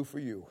ever do for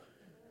you?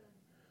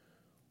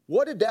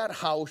 What did that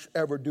house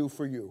ever do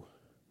for you?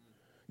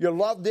 You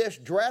love this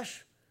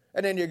dress,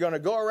 and then you're going to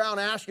go around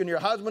asking your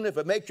husband if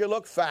it makes you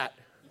look fat.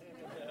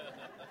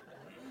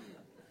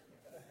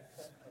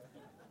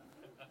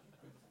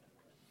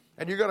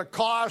 And you're going to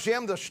cause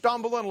him to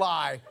stumble and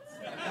lie.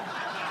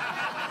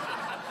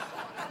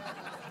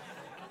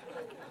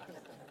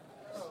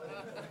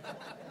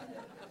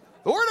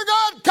 The Word of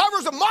God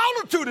covers a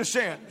multitude of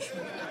sins.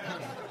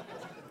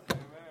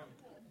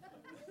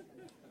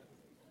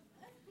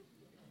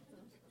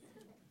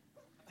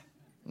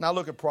 Now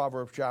look at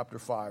Proverbs chapter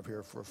 5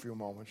 here for a few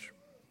moments.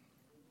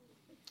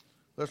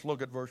 Let's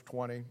look at verse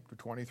 20 to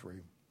 23.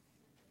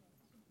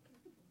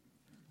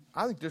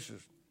 I think this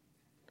is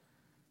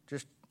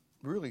just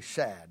really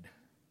sad.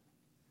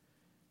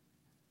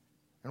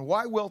 And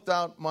why wilt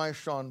thou, my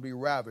son, be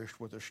ravished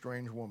with a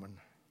strange woman,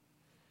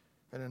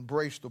 and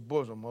embrace the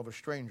bosom of a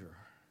stranger?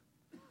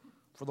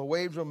 For the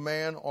ways of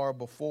man are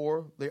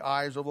before the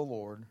eyes of the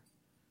Lord,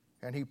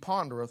 and he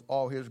pondereth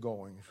all his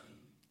goings.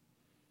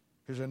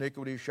 His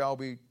iniquity shall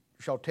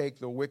take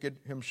the wicked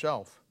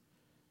himself,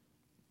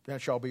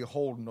 and shall be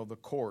holden of the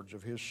cords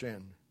of his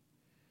sin.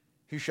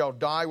 He shall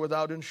die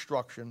without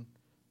instruction,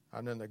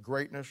 and in the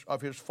greatness of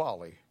his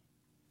folly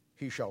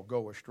he shall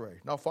go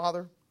astray. Now,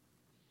 Father,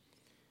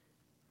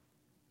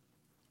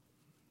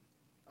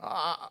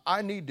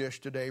 I need this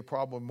today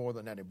probably more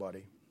than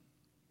anybody.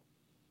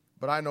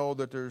 But I know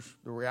that the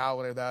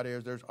reality of that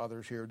is there's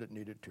others here that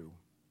need it too.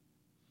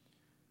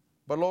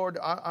 But Lord,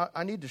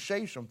 I need to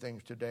say some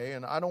things today,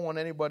 and I don't want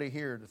anybody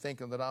here to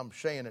thinking that I'm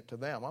saying it to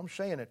them. I'm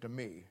saying it to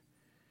me.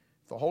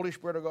 If the Holy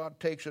Spirit of God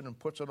takes it and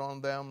puts it on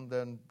them,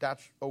 then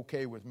that's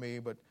okay with me,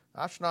 but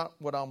that's not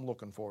what I'm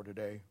looking for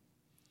today.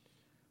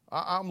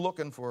 I'm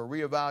looking for a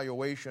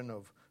reevaluation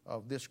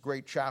of this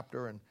great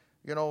chapter. And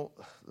you know,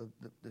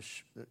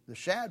 the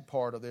sad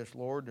part of this,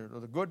 Lord,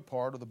 or the good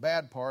part or the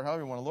bad part,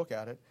 however you want to look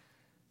at it,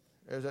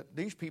 is that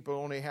these people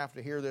only have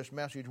to hear this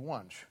message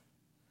once.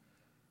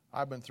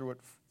 I've been through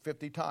it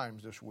 50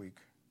 times this week.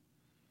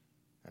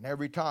 And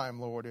every time,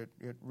 Lord, it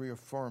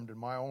reaffirmed in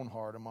my own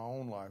heart and my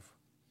own life,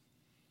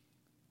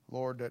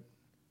 Lord, that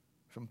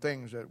some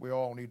things that we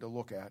all need to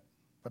look at,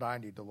 but I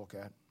need to look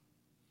at.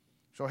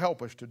 So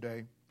help us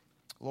today.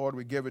 Lord,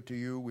 we give it to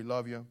you. We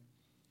love you.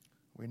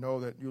 We know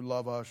that you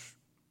love us.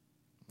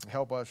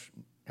 Help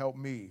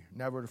me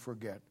never to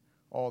forget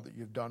all that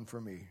you've done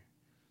for me.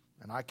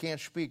 And I can't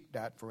speak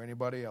that for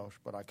anybody else,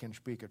 but I can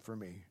speak it for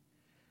me.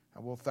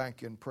 And we'll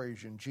thank you and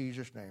praise you in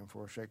Jesus' name.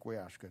 For our sake we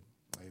ask it.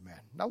 Amen.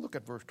 Now look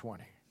at verse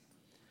 20.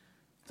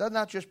 Doesn't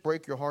that just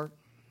break your heart?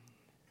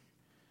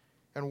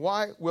 And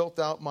why wilt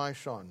thou, my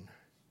son,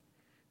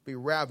 be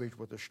ravished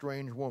with a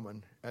strange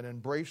woman, and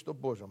embrace the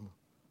bosom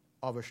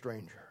of a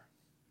stranger?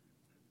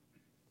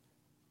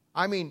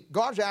 I mean,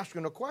 God's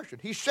asking a question.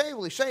 He's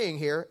saying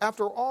here,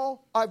 after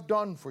all I've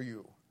done for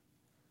you,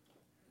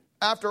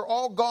 after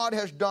all God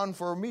has done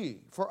for me,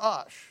 for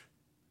us,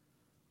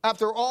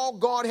 after all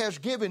God has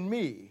given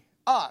me,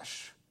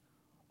 us,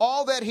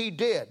 all that he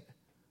did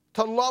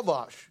to love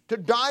us, to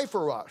die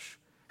for us,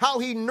 how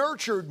he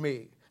nurtured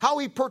me, how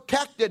he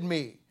protected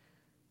me,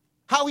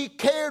 how he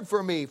cared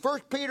for me. 1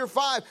 Peter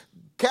 5,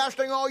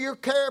 casting all your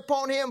care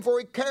upon him, for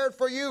he cared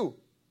for you.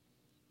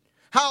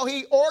 How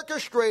he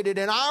orchestrated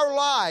in our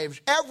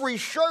lives every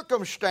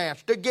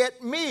circumstance to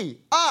get me,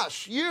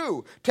 us,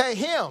 you, to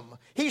him.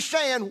 He's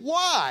saying,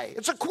 why?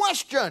 It's a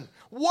question.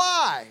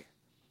 Why?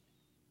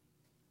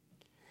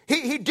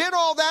 He did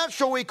all that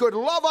so he could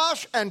love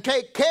us and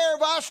take care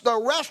of us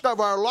the rest of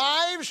our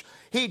lives.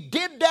 He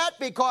did that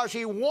because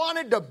he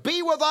wanted to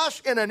be with us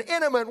in an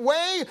intimate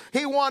way.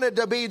 He wanted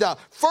to be the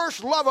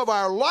first love of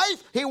our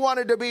life. He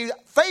wanted to be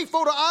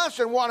faithful to us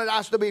and wanted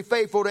us to be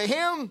faithful to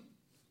him.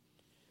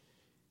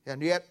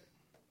 And yet,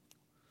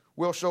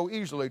 we'll so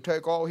easily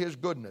take all his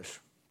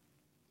goodness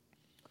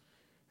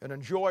and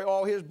enjoy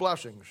all his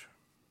blessings,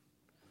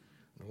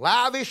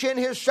 lavish in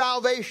his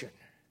salvation,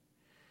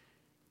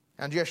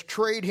 and just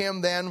trade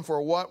him then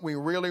for what we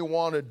really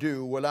want to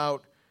do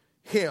without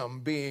him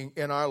being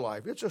in our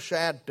life. It's a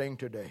sad thing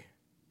today.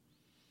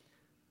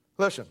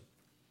 Listen,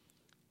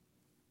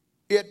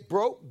 it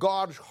broke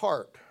God's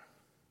heart.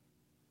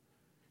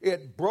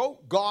 It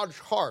broke God's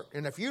heart.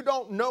 And if you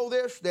don't know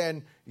this,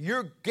 then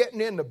you're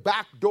getting in the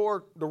back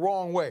door the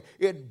wrong way.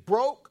 It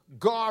broke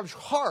God's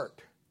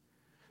heart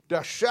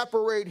to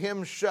separate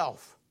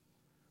himself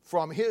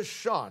from his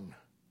son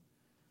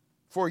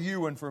for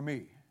you and for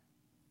me.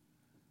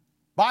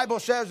 Bible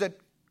says that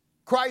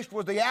Christ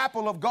was the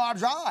apple of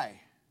God's eye.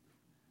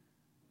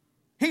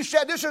 He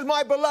said, "This is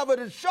my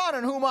beloved Son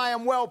in whom I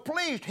am well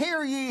pleased.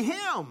 Hear ye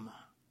him."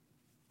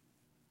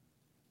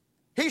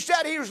 He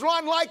said he was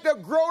one like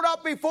that growed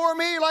up before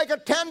me like a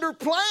tender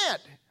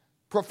plant,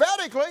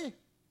 prophetically.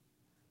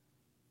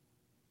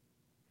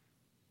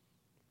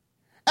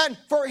 And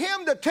for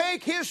him to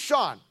take his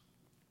son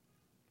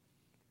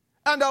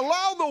and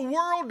allow the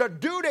world to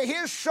do to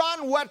his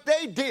son what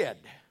they did,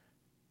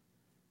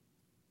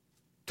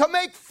 to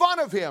make fun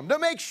of him, to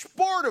make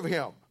sport of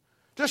him,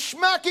 to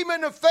smack him in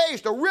the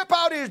face, to rip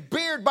out his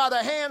beard by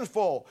the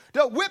handful,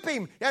 to whip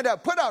him and to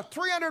put a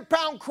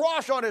 300-pound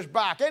cross on his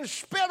back and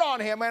spit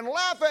on him and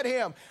laugh at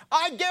him.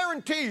 I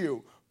guarantee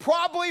you,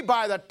 probably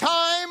by the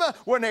time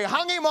when they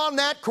hung him on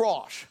that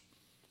cross,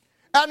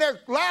 and they're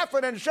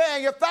laughing and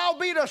saying, "If thou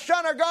be the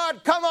Son of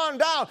God, come on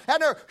down,"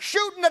 and they're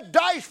shooting the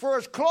dice for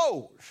his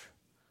clothes.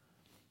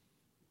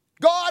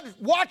 God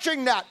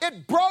watching that,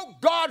 it broke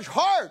God's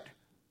heart.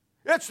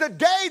 It's the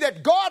day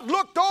that God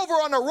looked over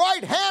on the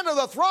right hand of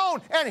the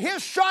throne and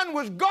his son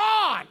was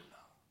gone.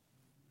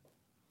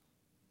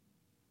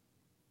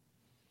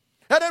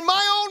 And in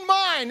my own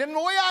mind, and the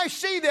way I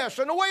see this,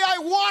 and the way I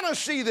want to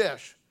see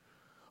this,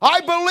 I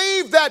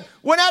believe that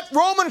when that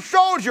Roman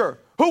soldier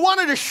who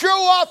wanted to show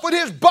off with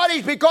his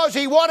buddies because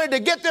he wanted to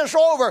get this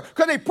over,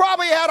 because he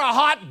probably had a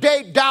hot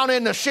date down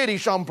in the city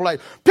someplace,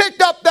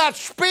 picked up that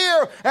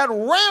spear and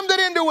rammed it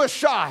into his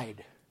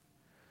side.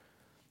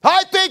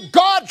 I think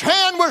God's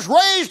hand was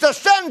raised to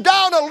send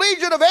down a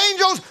legion of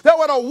angels that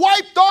would have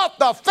wiped off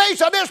the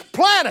face of this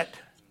planet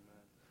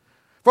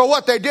for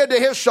what they did to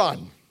his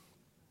son.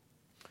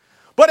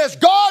 But as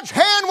God's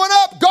hand went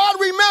up, God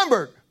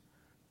remembered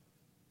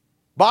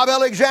Bob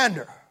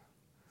Alexander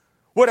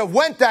would have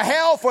went to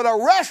hell for the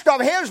rest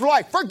of his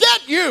life.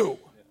 Forget you.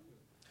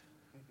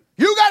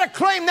 You got to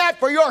claim that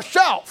for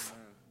yourself.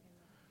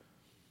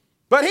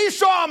 But he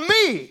saw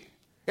me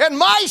in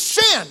my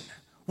sin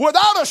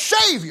without a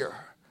Savior.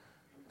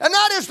 And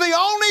that is the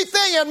only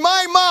thing in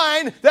my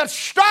mind that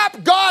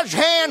stopped God's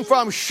hand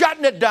from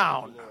shutting it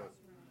down.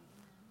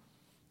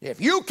 If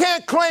you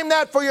can't claim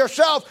that for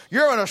yourself,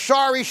 you're in a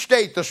sorry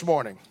state this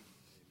morning.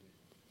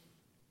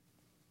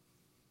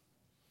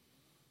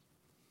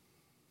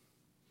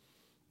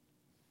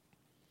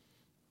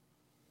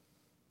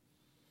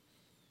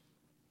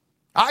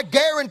 I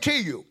guarantee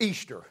you,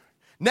 Easter.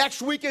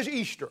 Next week is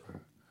Easter.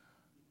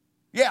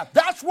 Yeah,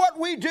 that's what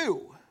we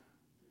do.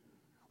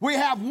 We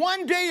have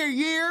one day a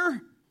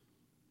year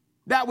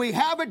that we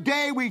have a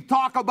day we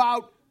talk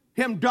about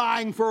him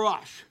dying for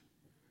us.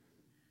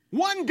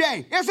 One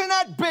day. Isn't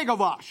that big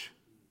of us?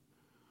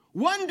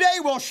 One day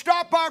we'll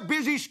stop our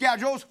busy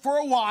schedules for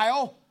a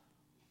while.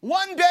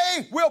 One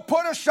day we'll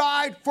put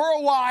aside for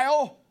a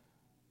while.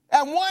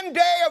 And one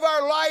day of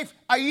our life,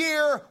 a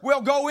year,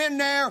 we'll go in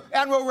there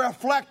and we'll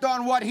reflect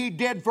on what he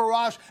did for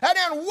us. And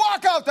then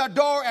walk out the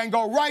door and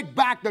go right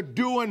back to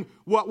doing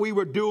what we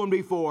were doing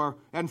before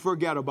and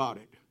forget about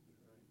it.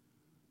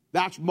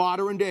 That's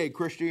modern day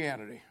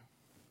Christianity.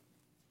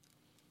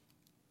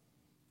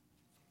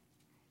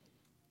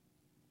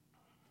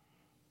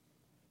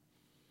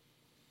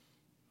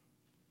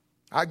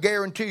 I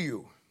guarantee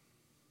you,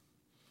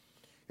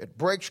 it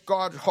breaks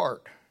God's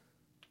heart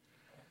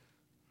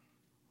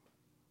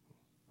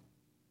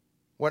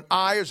when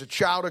I, as a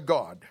child of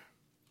God,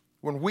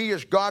 when we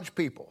as God's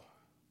people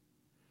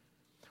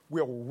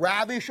will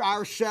ravish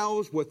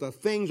ourselves with the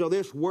things of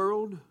this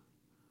world,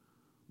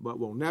 but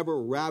will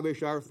never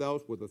ravish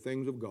ourselves with the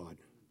things of God.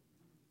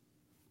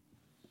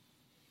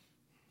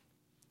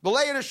 The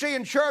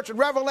Laodicean church in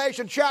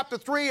Revelation chapter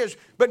 3 has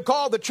been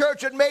called the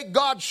church that made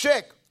God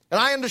sick. And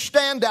I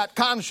understand that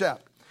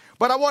concept.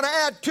 But I want to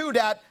add to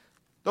that,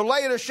 the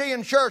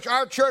Laodicean church,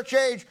 our church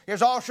age,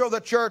 is also the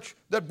church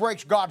that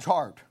breaks God's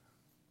heart.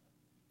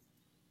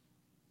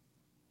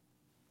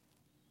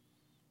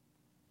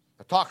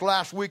 I talked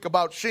last week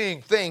about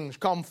seeing things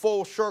come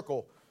full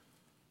circle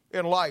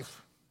in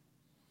life.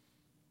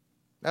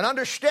 And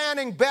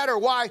understanding better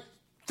why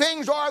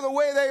things are the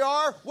way they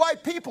are, why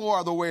people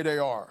are the way they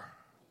are.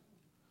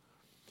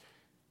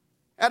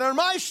 And in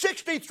my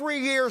 63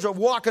 years of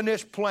walking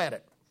this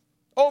planet,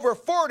 over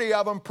 40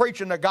 of them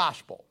preaching the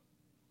gospel.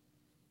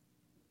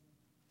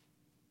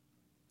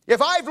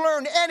 If I've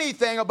learned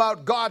anything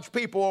about God's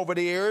people over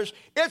the years,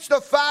 it's the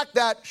fact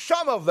that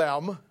some of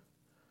them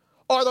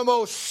are the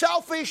most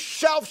selfish,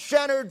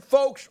 self-centered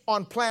folks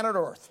on planet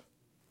Earth.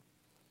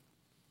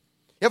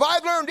 If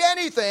I've learned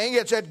anything,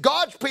 it's that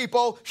God's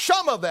people,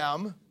 some of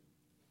them,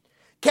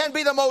 can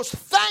be the most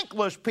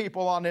thankless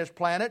people on this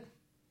planet.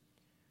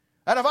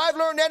 And if I've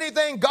learned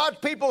anything, God's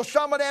people,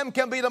 some of them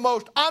can be the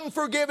most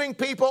unforgiving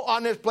people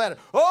on this planet.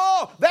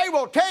 Oh, they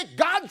will take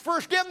God's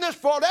forgiveness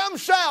for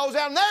themselves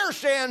and their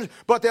sins,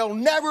 but they'll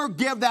never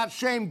give that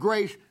same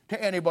grace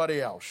to anybody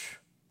else.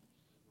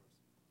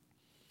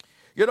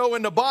 You know,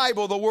 in the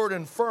Bible, the word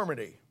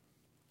infirmity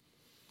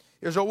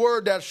is a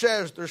word that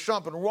says there's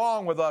something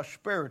wrong with us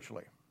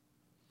spiritually.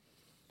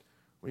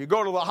 When you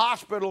go to the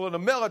hospital in the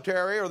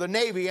military, or the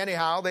Navy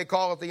anyhow, they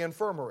call it the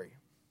infirmary.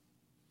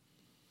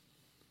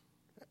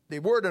 The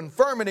word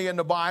infirmity in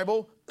the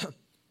Bible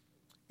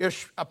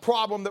is a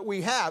problem that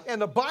we have. And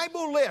the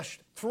Bible lists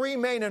three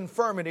main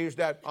infirmities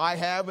that I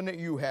have and that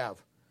you have.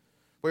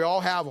 We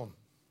all have them.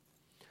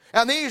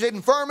 And these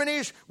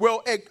infirmities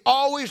will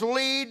always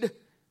lead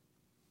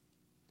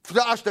for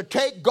us to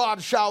take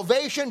God's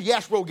salvation.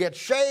 Yes, we'll get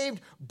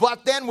saved,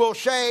 but then we'll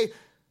say,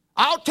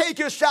 I'll take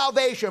his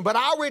salvation, but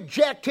I'll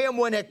reject him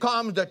when it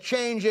comes to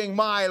changing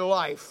my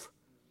life.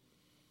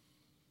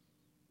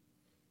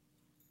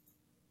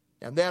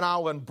 And then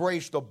I'll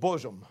embrace the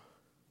bosom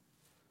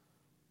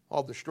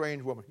of the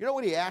strange woman. You know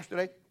what he asked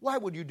today? Why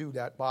would you do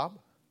that, Bob?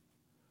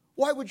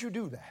 Why would you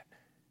do that?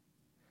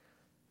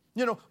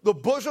 You know, the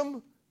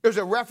bosom is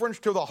a reference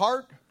to the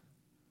heart.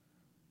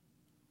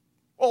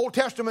 Old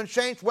Testament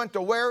saints went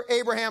to where?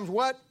 Abraham's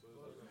what?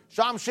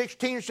 Psalm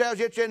 16 says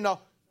it's in the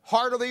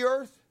heart of the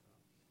earth.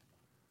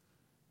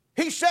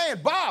 He's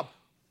saying, Bob,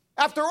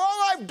 after all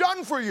I've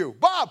done for you,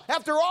 Bob,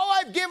 after all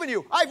I've given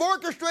you, I've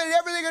orchestrated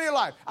everything in your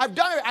life. I've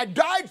done it. I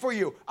died for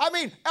you. I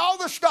mean, all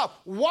the stuff.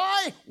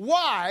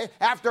 Why,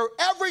 after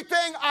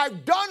everything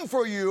I've done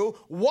for you,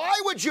 why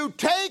would you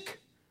take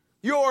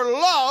your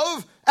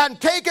love and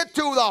take it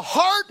to the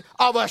heart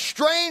of a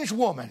strange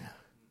woman.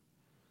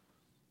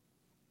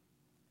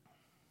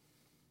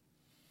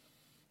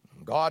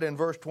 God in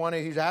verse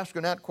 20, he's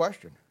asking that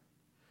question.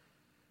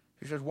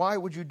 He says, why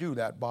would you do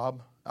that,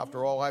 Bob,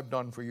 after all I've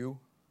done for you?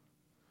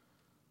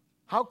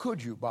 How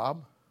could you,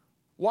 Bob?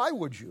 Why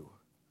would you?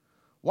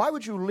 Why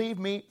would you leave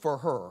me for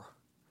her,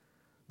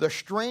 the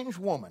strange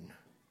woman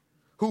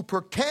who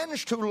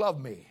pretends to love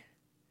me,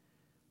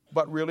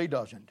 but really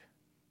doesn't?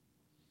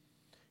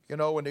 You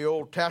know, in the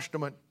Old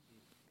Testament,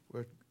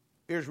 with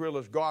Israel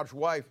as God's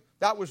wife,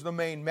 that was the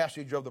main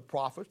message of the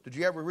prophets. Did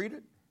you ever read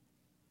it?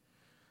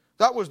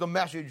 That was the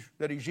message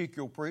that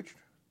Ezekiel preached.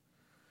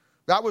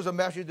 That was the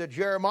message that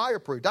Jeremiah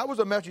preached. That was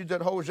the message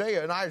that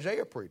Hosea and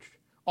Isaiah preached.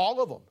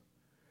 All of them.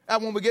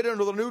 And when we get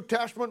into the New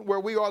Testament, where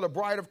we are the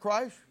bride of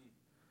Christ,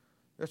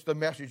 that's the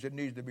message that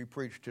needs to be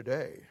preached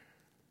today.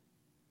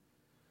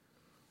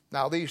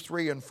 Now, these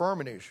three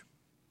infirmities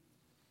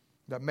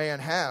that man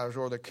has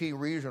are the key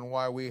reason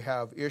why we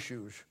have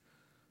issues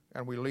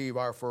and we leave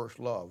our first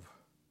love.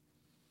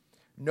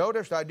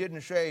 Notice I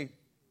didn't say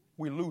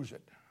we lose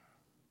it.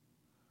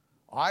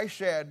 I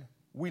said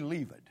we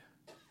leave it.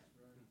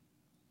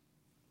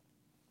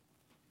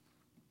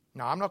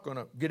 Now, I'm not going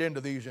to get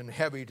into these in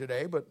heavy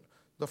today, but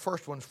the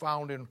first one's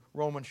found in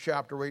Romans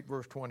chapter 8,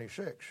 verse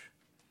 26.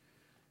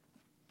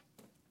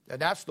 And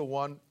that's the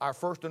one, our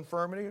first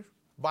infirmity is,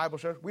 the Bible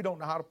says we don't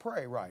know how to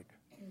pray right.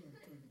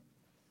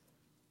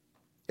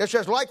 It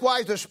says,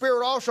 likewise, the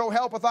Spirit also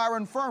helpeth our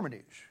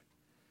infirmities.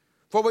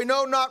 For we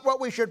know not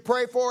what we should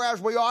pray for as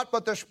we ought,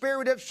 but the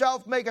Spirit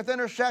itself maketh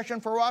intercession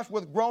for us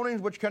with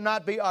groanings which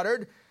cannot be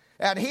uttered.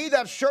 And he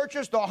that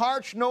searcheth the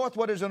hearts knoweth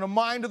what is in the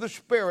mind of the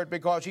Spirit,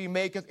 because he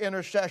maketh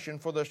intercession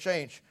for the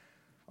saints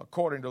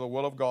according to the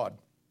will of God.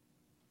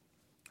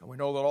 And we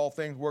know that all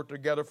things work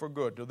together for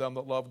good to them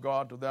that love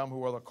God, to them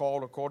who are the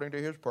called according to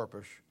his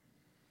purpose.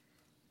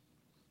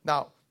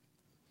 Now,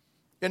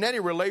 in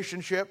any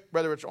relationship,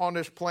 whether it's on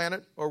this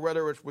planet or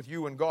whether it's with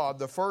you and God,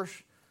 the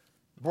first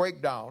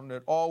breakdown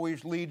that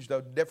always leads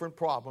to different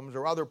problems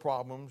or other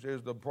problems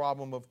is the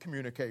problem of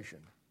communication.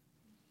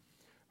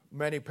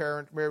 Many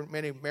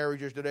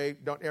marriages today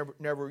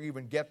never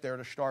even get there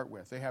to start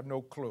with. They have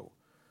no clue.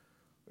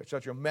 It's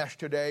such a mess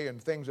today,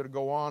 and things that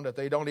go on that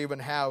they don't even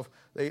have,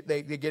 they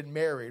get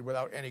married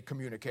without any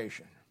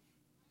communication.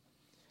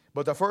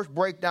 But the first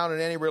breakdown in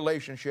any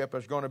relationship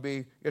is going to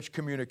be its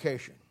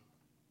communication.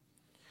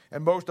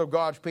 And most of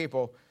God's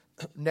people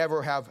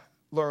never have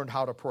learned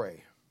how to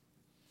pray.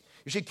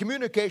 You see,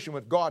 communication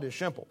with God is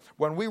simple.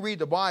 When we read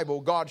the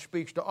Bible, God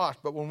speaks to us,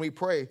 but when we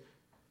pray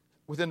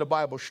within the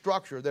Bible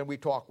structure, then we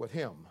talk with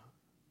him.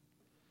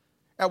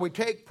 And we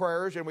take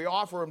prayers and we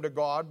offer them to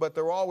God, but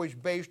they're always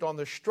based on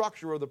the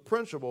structure of the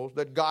principles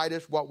that guide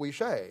us what we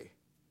say.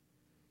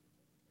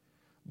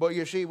 But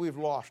you see, we've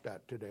lost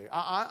that today.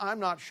 I'm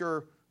not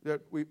sure that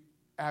we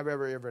have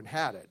ever even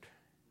had it.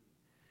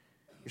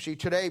 You see,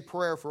 today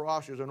prayer for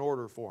us is an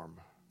order form.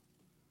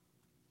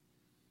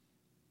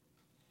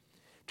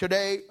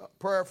 Today,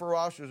 prayer for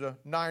us is a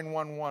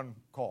 911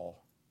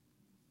 call.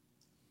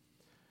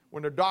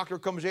 When the doctor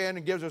comes in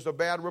and gives us a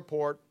bad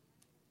report,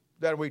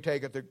 then we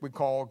take it, we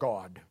call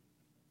God.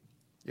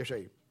 You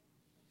see.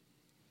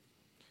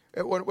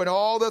 When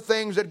all the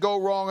things that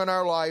go wrong in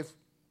our life,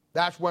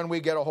 that's when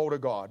we get a hold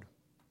of God.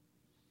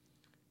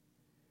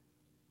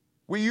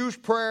 We use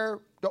prayer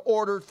to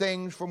order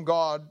things from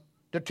God,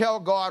 to tell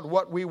God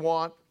what we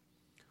want.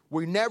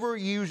 We never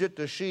use it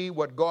to see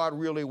what God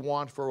really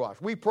wants for us.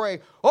 We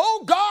pray,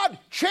 oh God,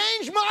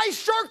 change my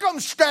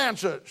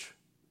circumstances.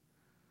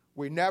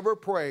 We never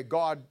pray,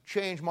 God,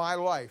 change my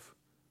life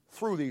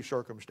through these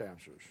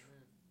circumstances.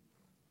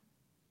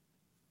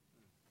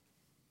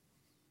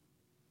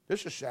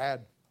 This is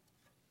sad.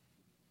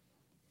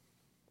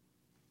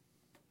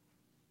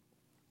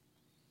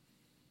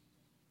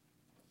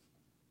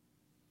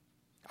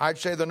 I'd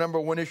say the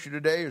number one issue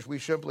today is we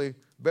simply,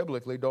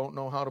 biblically, don't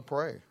know how to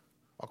pray,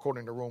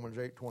 according to Romans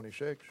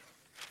 8:26.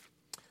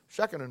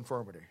 Second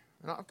infirmity.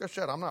 And like I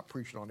said, I'm not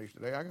preaching on these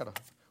today. I got a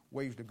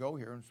ways to go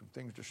here and some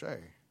things to say.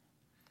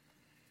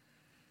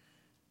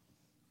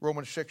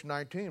 Romans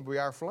 6:19, we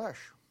are flesh.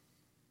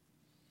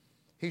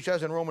 He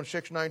says in Romans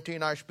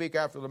 6:19, I speak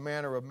after the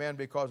manner of men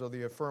because of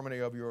the infirmity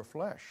of your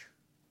flesh.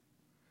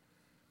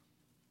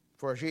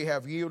 For as ye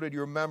have yielded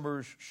your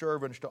members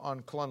servants to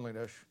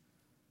uncleanliness,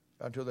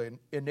 unto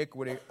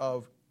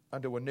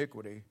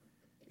iniquity,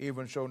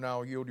 even so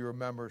now yield your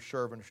members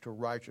servants to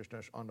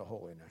righteousness unto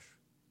holiness.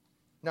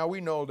 Now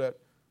we know that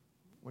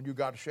when you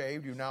got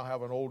saved, you now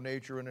have an old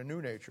nature and a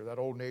new nature. That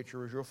old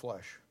nature is your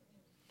flesh.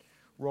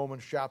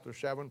 Romans chapter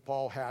 7,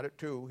 Paul had it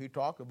too. He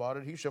talked about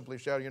it. He simply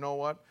said, you know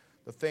what?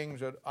 The things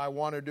that I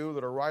want to do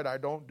that are right, I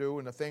don't do,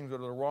 and the things that are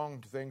the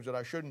wrong things that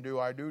I shouldn't do,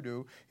 I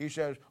do. He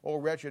says, oh,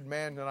 wretched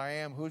man that I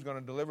am, who's going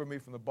to deliver me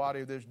from the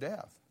body of this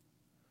death?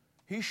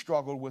 He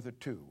struggled with it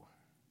too.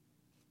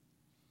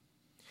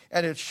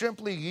 And it's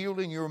simply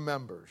yielding your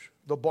members,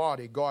 the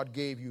body God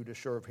gave you to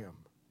serve him.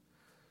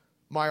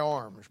 My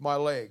arms, my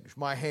legs,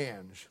 my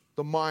hands,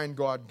 the mind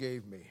God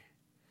gave me.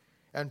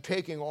 and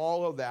taking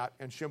all of that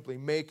and simply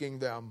making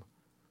them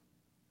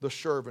the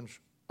servants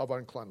of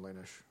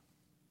uncleanliness.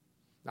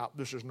 Now,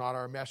 this is not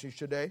our message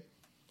today,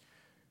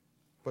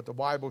 but the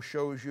Bible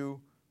shows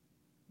you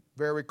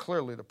very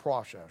clearly the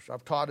process.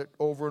 I've taught it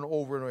over and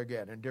over and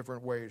again in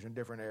different ways, in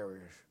different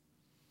areas.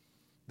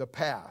 The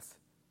path,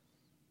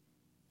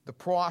 the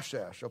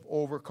process of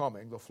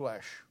overcoming the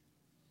flesh.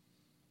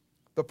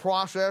 The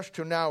process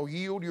to now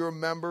yield your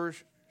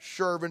members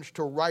servants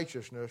to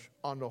righteousness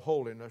unto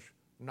holiness,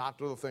 not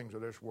to the things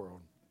of this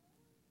world.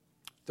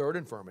 Third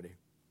infirmity.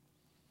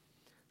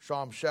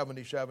 Psalm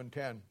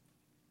 77:10.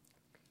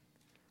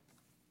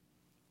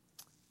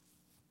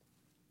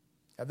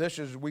 And this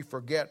is, we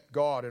forget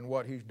God and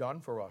what He's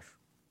done for us.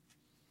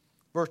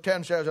 Verse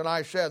 10 says, and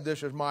I said,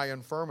 this is my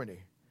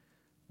infirmity,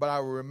 but I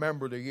will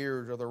remember the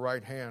years of the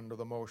right hand of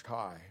the Most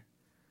High.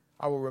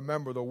 I will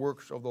remember the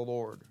works of the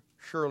Lord.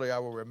 Surely I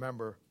will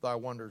remember thy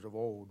wonders of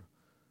old.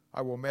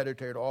 I will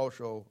meditate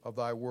also of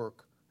thy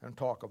work and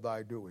talk of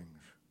thy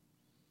doings.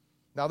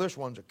 Now this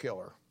one's a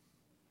killer.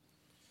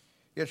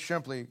 It's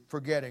simply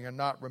forgetting and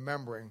not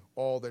remembering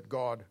all that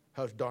God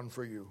has done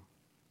for you.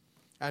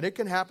 And it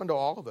can happen to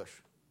all of us.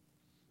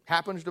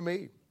 Happens to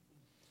me.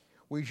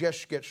 We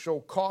just get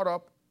so caught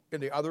up in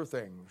the other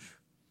things.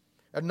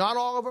 And not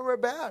all of them are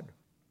bad.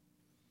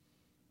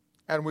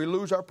 And we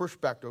lose our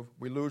perspective.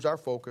 We lose our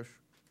focus.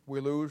 We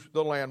lose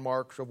the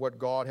landmarks of what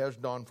God has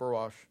done for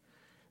us.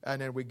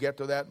 And then we get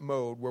to that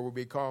mode where we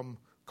become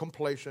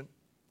complacent.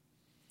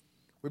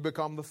 We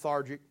become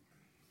lethargic.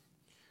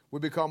 We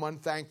become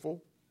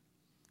unthankful.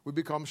 We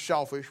become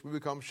selfish. We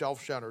become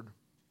self-centered.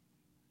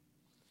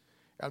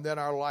 And then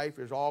our life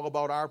is all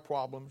about our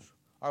problems.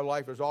 Our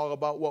life is all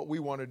about what we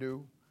want to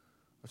do.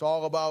 It's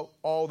all about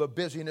all the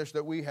busyness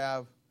that we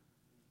have.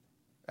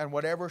 And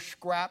whatever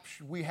scraps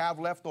we have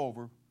left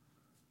over,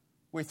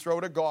 we throw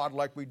to God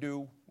like we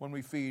do when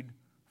we feed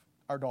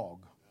our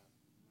dog.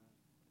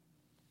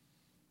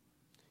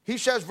 He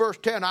says, verse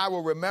 10, I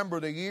will remember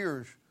the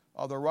years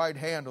of the right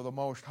hand of the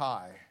Most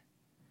High.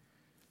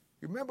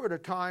 You remember the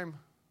time,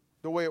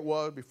 the way it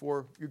was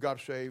before you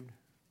got saved?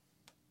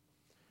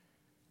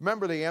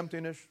 Remember the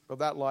emptiness of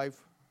that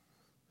life?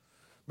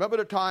 Remember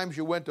the times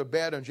you went to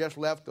bed and just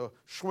left the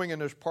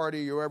swingingest party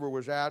you ever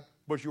was at,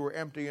 but you were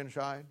empty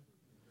inside?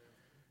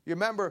 You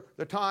remember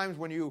the times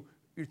when you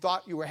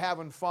thought you were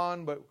having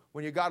fun, but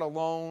when you got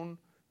alone,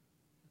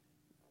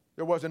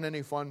 there wasn't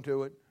any fun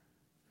to it?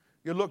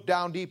 You looked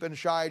down deep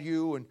inside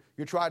you and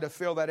you tried to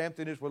fill that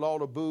emptiness with all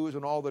the booze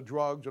and all the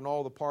drugs and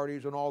all the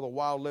parties and all the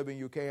wild living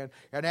you can.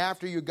 And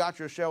after you got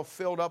yourself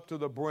filled up to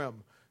the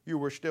brim, you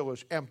were still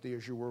as empty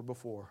as you were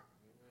before.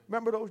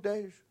 Remember those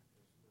days?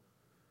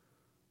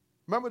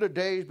 Remember the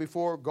days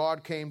before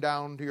God came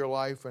down to your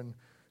life and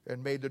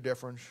made the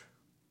difference?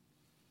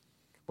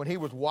 When He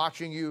was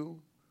watching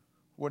you,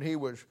 when He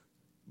was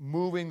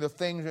moving the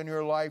things in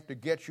your life to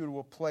get you to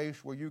a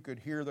place where you could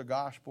hear the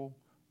gospel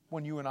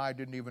when you and I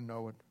didn't even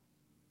know it.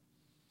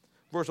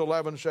 Verse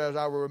 11 says,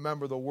 I will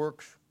remember the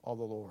works of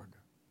the Lord.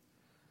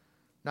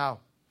 Now,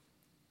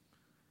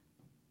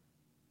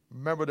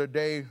 remember the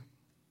day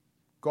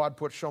God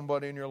put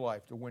somebody in your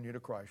life to win you to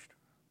Christ.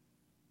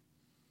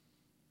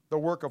 The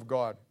work of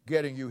God,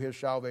 getting you His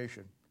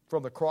salvation.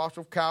 From the cross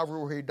of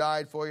Calvary where He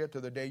died for you to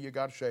the day you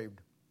got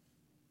saved.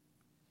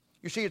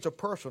 You see, it's a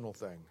personal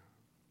thing.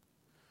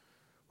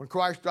 When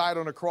Christ died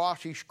on the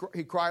cross, He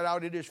cried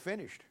out, it is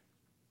finished.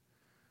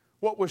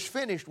 What was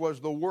finished was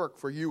the work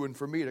for you and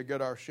for me to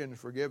get our sins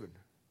forgiven.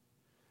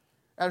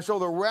 And so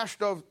the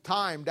rest of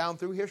time down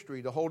through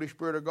history, the Holy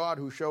Spirit of God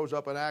who shows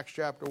up in Acts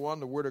chapter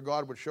 1, the Word of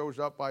God which shows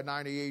up by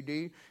 90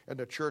 AD, and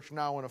the church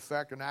now in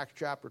effect in Acts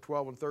chapter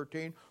 12 and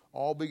 13,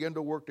 all begin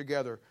to work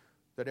together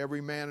that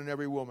every man and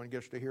every woman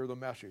gets to hear the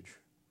message.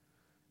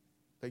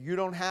 That you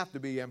don't have to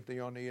be empty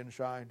on the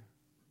inside.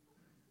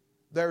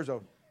 There's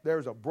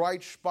a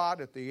bright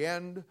spot at the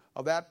end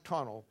of that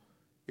tunnel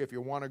if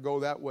you want to go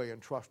that way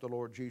and trust the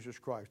Lord Jesus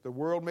Christ. The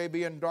world may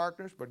be in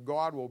darkness, but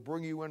God will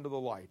bring you into the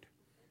light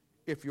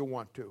if you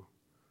want to.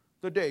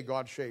 The day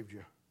God saved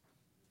you.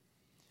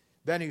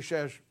 Then He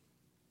says,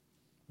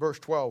 verse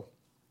 12,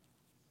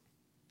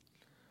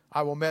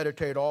 I will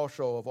meditate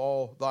also of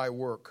all thy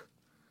work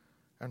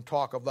and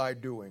talk of thy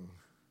doing.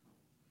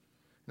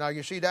 Now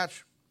you see,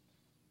 that's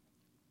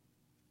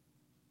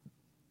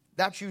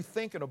you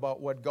thinking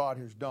about what God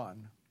has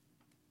done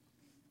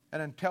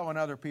and then telling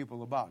other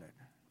people about it.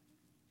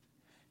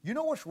 You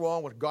know what's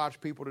wrong with God's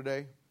people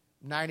today?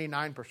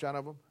 99%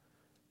 of them.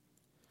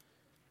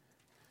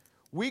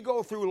 We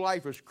go through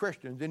life as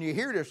Christians, and you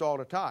hear this all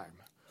the time.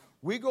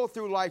 We go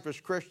through life as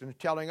Christians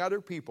telling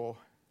other people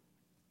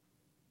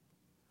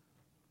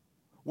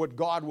what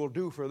God will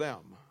do for them.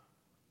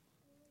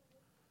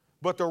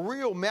 But the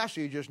real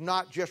message is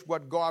not just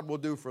what God will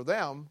do for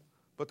them,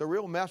 but the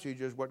real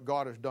message is what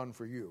God has done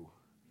for you.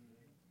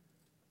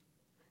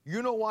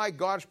 You know why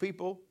God's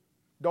people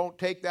don't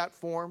take that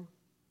form?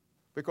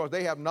 Because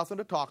they have nothing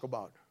to talk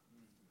about.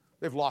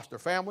 They've lost their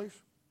families.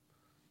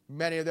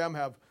 Many of them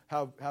have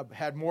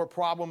had more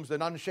problems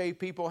than unsaved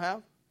people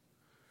have.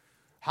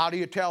 How do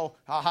you tell?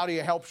 How do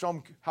you help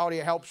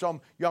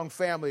some young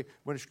family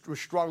when it's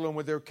struggling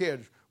with their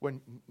kids when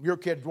your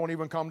kids won't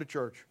even come to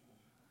church?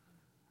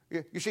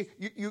 You see,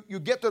 you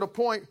get to the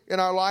point in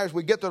our lives.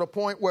 We get to the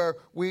point where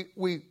we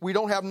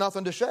don't have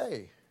nothing to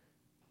say.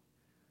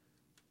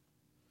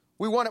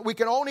 We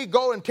can only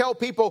go and tell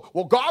people,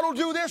 well, God will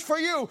do this for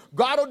you.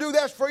 God will do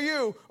this for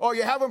you. Oh,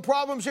 you're having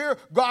problems here?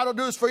 God will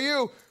do this for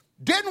you.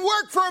 Didn't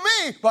work for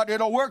me, but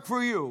it'll work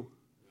for you.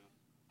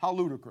 How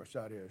ludicrous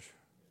that is.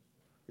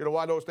 You know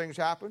why those things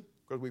happen?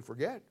 Because we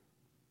forget.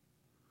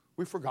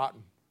 We've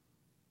forgotten.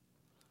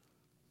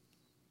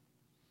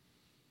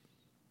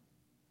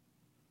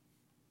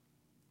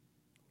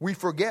 We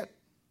forget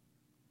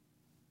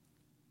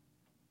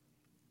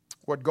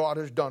what God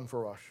has done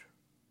for us.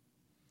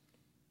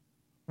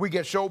 We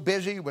get so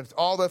busy with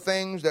all the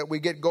things that we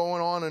get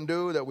going on and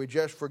do that we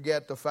just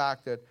forget the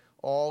fact that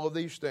all of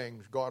these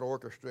things God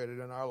orchestrated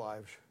in our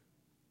lives.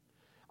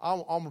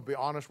 I'm going to be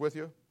honest with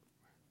you.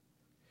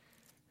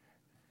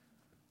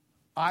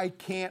 I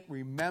can't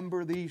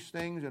remember these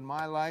things in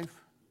my life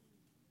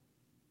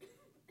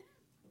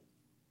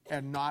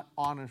and not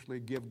honestly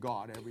give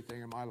God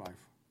everything in my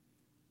life.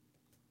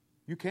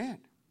 You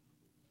can't.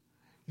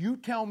 You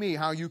tell me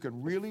how you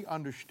can really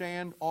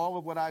understand all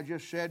of what I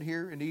just said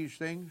here in these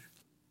things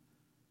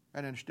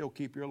and then still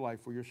keep your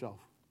life for yourself.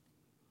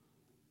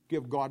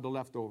 Give God the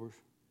leftovers.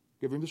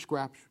 Give Him the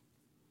scraps.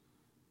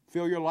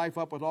 Fill your life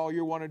up with all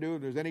you want to do.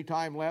 If there's any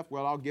time left,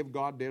 well, I'll give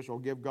God this or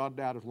give God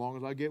that as long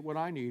as I get what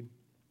I need.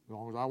 As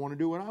long as I want to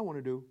do what I want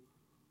to do.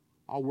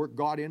 I'll work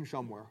God in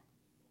somewhere.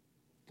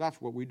 That's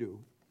what we do.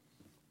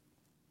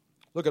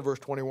 Look at verse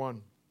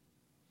 21.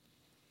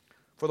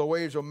 For the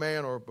ways of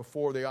man are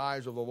before the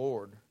eyes of the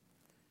Lord,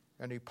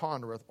 and He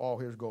pondereth all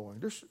His going.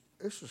 This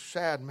is a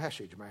sad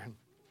message, man.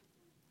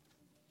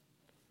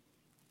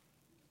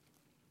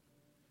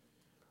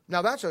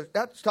 Now that's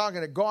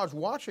talking that God's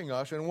watching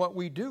us and what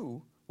we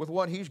do with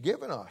what He's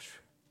given us.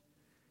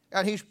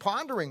 And He's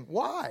pondering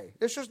why.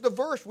 This is the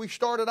verse we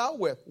started out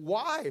with.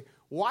 Why?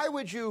 Why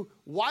would you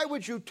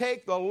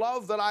take the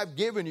love that I've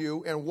given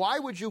you and why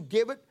would you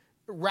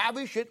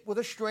ravish it with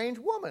a strange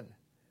woman?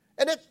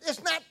 And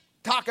it's not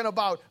talking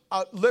about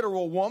a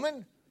literal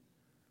woman.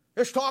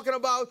 It's talking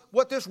about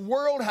what this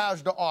world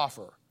has to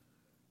offer.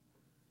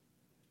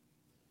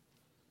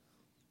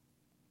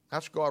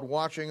 That's God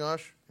watching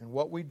us and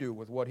what we do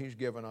with what He's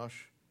given us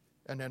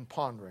and then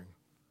pondering,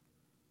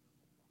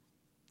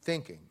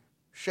 thinking,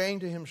 saying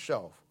to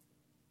himself,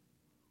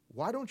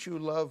 why don't you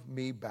love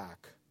me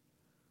back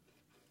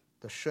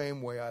the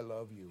same way I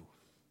love you?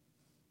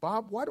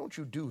 Bob, why don't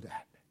you do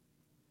that?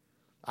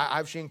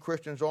 I've seen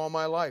Christians all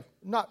my life,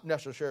 not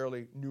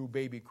necessarily new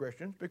baby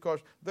Christians, because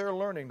they're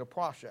learning the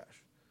process.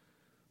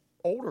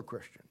 Older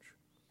Christians,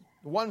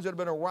 the ones that have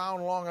been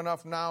around long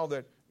enough now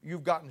that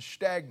you've gotten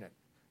stagnant.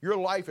 Your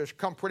life has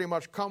pretty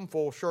much come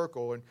full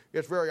circle, and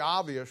it's very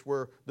obvious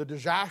where the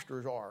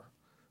disasters are.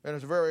 And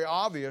it's very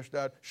obvious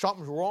that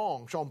something's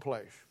wrong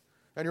someplace.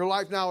 And your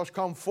life now has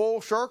come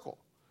full circle.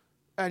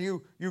 And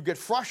you get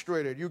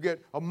frustrated. You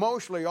get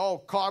emotionally all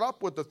caught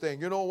up with the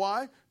thing. You know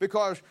why?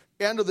 Because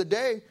end of the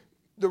day,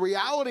 the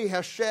reality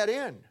has set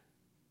in.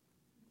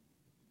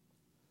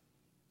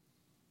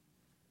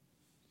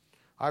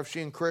 I've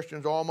seen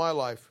Christians all my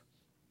life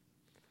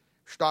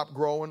stop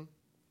growing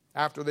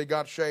after they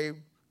got saved,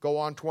 go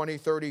on 20,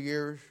 30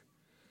 years,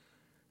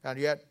 and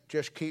yet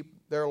just keep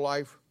their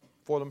life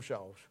for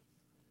themselves.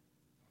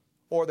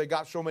 Or they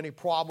got so many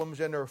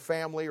problems in their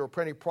family or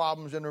plenty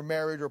problems in their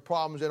marriage or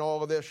problems in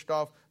all of this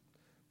stuff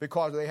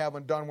because they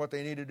haven't done what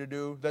they needed to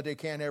do that they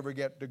can't ever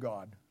get to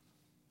God.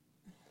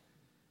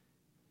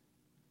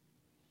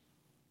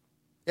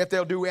 If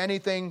they'll do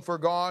anything for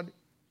God,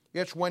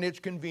 it's when it's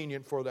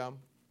convenient for them.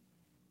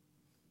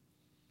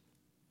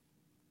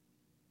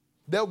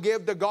 They'll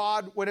give to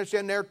God when it's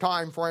in their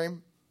time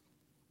frame.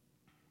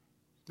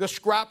 The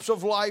scraps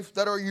of life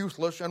that are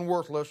useless and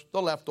worthless,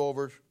 the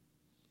leftovers.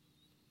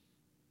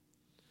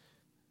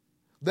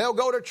 They'll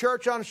go to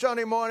church on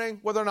Sunday morning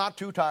when they're not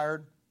too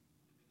tired.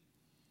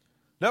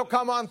 They'll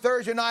come on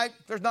Thursday night,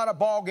 there's not a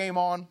ball game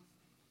on.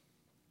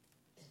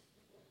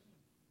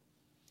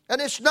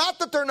 And it's not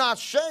that they're not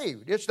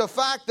saved. It's the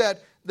fact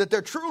that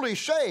they're truly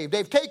saved.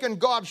 They've taken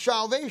God's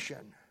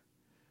salvation.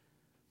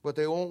 But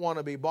they won't want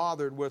to be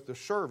bothered with the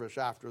service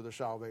after the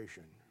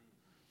salvation.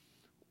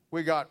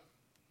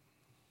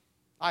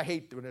 I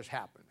hate when this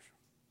happens.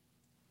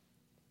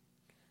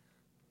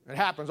 It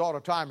happens all the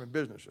time in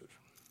businesses.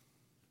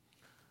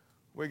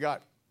 We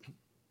got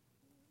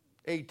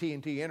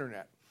AT&T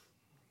Internet.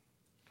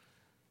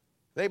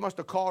 They must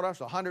have called us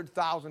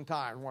 100,000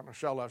 times wanting to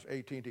sell us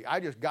AT&T. I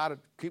just got to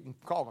keep them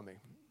calling me.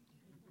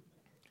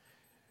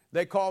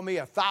 They called me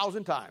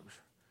 1,000 times.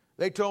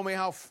 They told me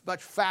how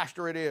much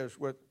faster it is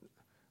with...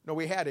 No,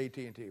 we had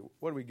AT&T.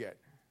 What did we get?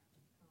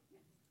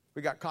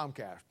 We got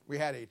Comcast. We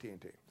had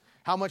AT&T.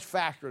 How much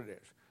faster it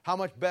is. How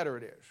much better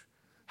it is.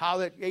 how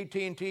that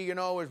AT&T,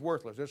 is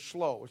worthless. It's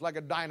slow. It's like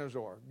a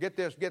dinosaur. Get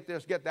this, get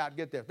this, get that,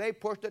 get this. They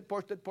pushed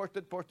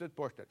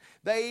it.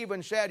 They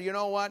even said, you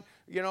know what?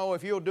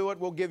 If you'll do it,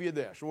 we'll give you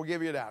this. We'll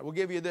give you that. We'll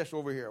give you this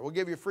over here. We'll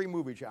give you a free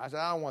movie channel. I said,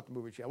 I don't want the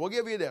movie channel. We'll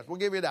give you this. We'll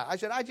give you that. I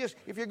said,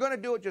 if you're going to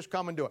do it, just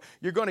come and do it.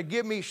 You're going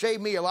to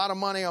save me a lot of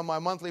money on my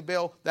monthly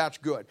bill. That's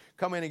good.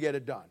 Come in and get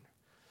it done.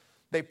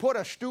 They put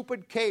a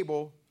stupid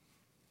cable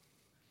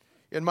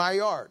in my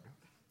yard.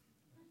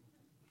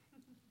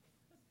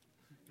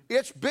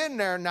 It's been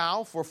there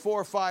now for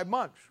 4 or 5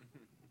 months.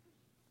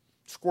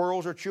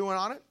 Squirrels are chewing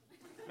on it.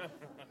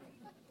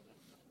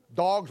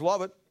 Dogs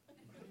love it.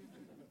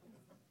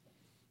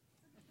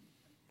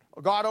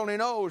 God only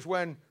knows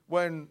when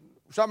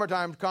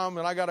summertime comes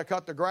and I got to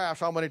cut the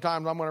grass, how many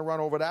times I'm going to run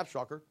over that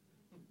sucker.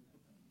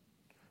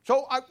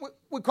 So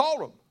we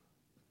called them.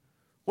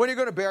 When are you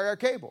going to bury our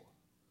cable?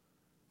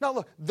 Now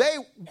look, they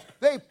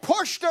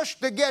pushed us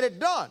to get it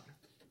done.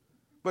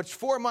 But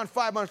 4 months,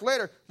 5 months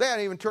later, they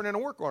hadn't even turned in a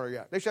work order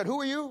yet. They said, who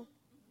are you?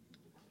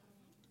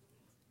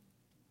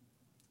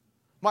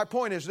 My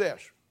point is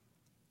this.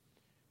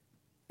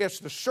 It's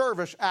the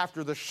service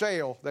after the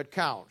sale that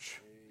counts.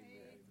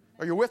 Amen.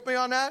 Are you with me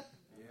on that?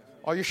 Yes.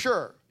 Are you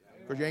sure?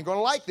 Because you ain't going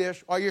to like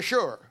this. Are you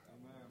sure?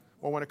 Amen.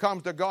 Well, when it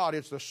comes to God,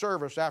 it's the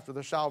service after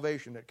the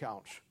salvation that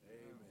counts.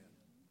 Amen.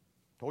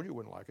 Told you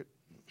wouldn't like it.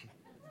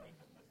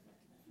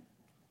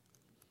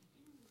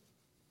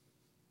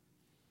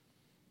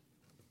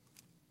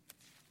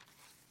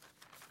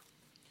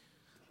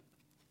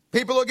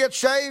 People will get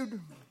saved,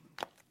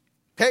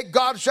 take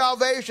God's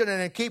salvation,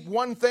 and then keep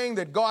one thing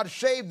that God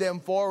saved them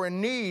for and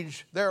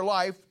needs their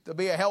life to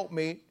be a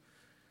helpmeet,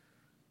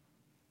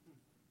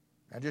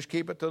 and just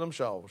keep it to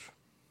themselves.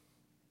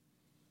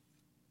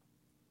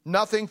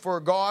 Nothing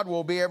for God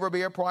will ever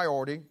be a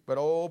priority, but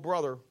oh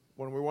brother,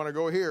 when we want to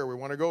go here, we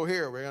want to go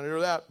here, we're going to do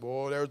that,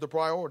 boy, there's the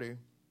priority.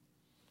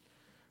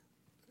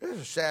 This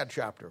is a sad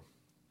chapter.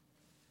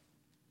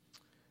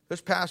 This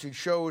passage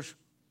shows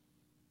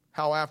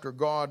how after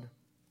God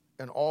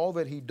and all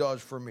that he does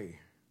for me,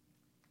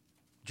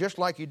 just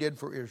like he did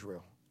for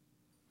Israel,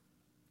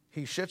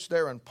 he sits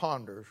there and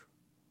ponders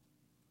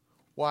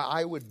why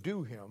I would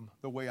do him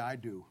the way I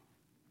do.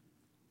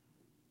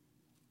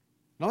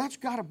 Now that's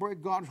got to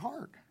break God's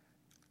heart.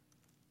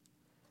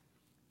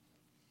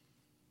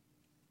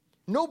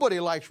 Nobody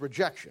likes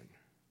rejection.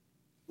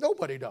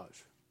 Nobody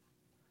does.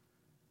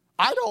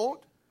 I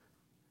don't.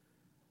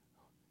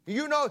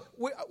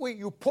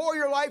 You pour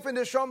your life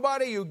into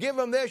somebody, you give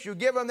them this, you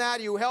give them that,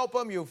 you help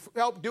them, you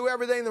help do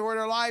everything in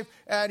their life,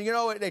 and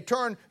they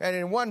turn, and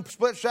in one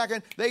split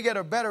second, they get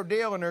a better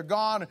deal and they're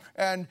gone,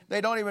 and they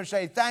don't even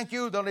say thank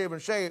you, they don't even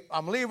say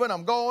I'm leaving,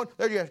 I'm going,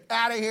 they're just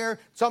out of here.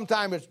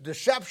 Sometimes it's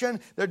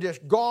deception, they're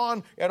just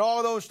gone, and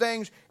all those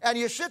things, and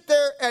you sit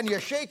there and you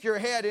shake your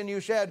head and you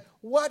said,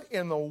 what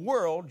in the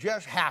world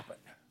just happened?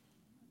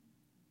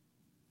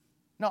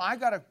 Now, I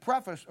got to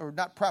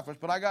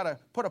but I got to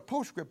put a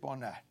postscript on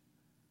that.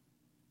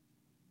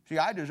 See,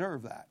 I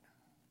deserve that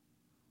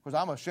because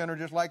I'm a sinner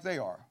just like they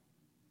are.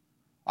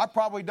 I've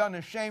probably done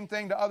the same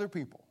thing to other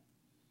people.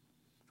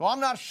 So I'm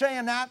not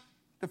saying that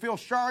to feel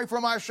sorry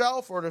for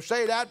myself or to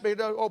say that,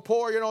 oh,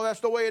 poor, that's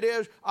the way it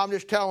is. I'm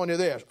just telling you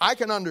this. I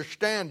can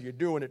understand you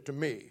doing it to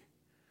me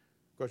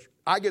because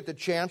I get the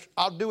chance,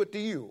 I'll do it to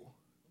you.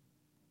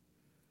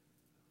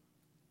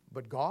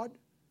 But God?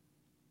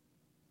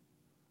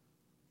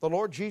 The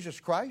Lord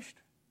Jesus Christ,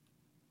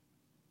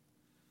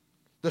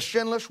 the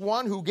sinless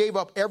one who gave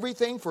up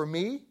everything for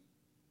me,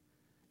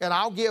 and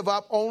I'll give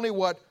up only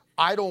what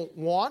I don't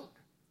want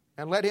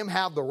and let him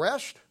have the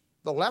rest,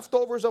 the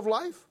leftovers of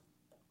life?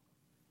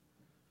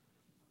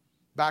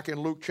 Back in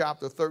Luke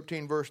chapter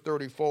 13, verse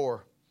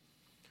 34,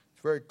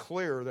 it's very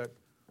clear that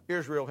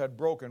Israel had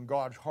broken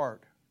God's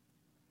heart.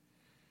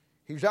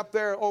 He's up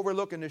there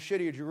overlooking the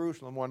city of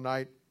Jerusalem one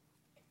night,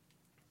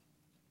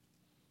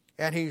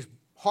 and he's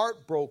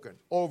heartbroken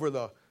over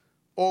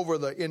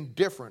the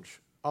indifference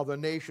of the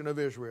nation of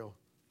Israel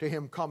to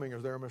him coming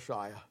as their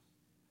Messiah.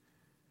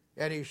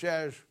 And he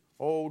says,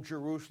 O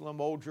Jerusalem,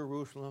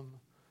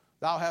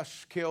 thou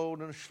hast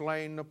killed and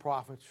slain the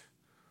prophets.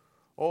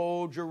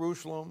 O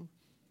Jerusalem,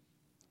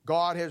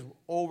 God has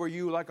over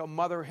you like a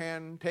mother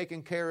hen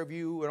taken care of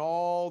you and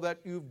all that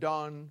you've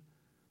done.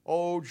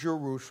 O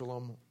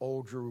Jerusalem,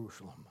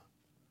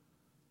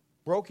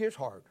 broke his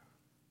heart.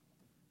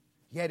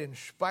 Yet in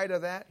spite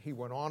of that, he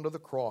went on to the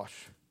cross.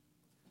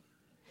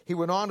 He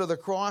went on to the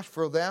cross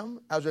for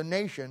them as a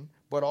nation,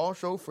 but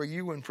also for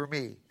you and for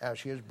me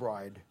as his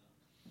bride.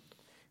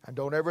 And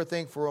don't ever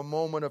think for a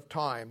moment of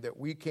time that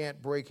we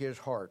can't break his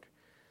heart.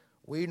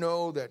 We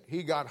know that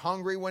he got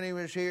hungry when he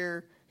was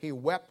here. He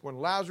wept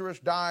when Lazarus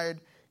died.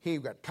 He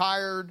got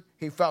tired.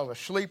 He fell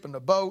asleep in the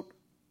boat.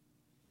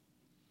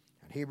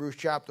 And Hebrews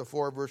chapter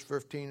 4, verse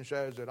 15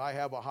 says that I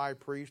have a high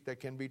priest that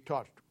can be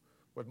touched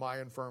with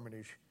my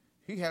infirmities.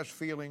 He has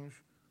feelings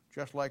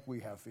just like we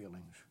have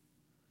feelings.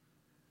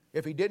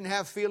 If he didn't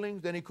have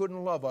feelings, then he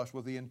couldn't love us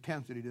with the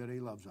intensity that he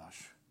loves us.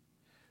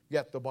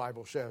 Yet the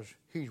Bible says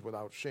he's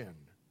without sin.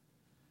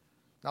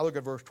 Now look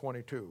at verse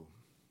 22.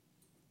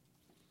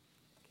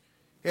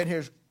 in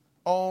his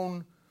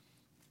own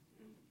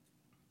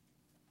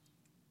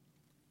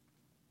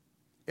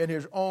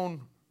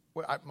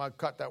I might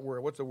cut that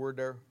word. What's the word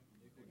there?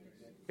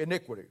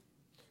 Iniquity.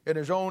 In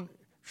his own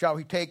shall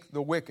he take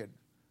the wicked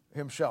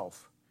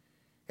himself,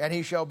 and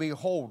he shall be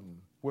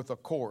holden with the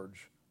cords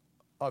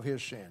of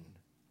his sin.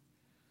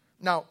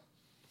 Now,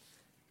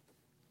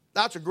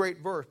 that's a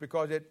great verse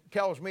because it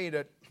tells me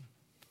that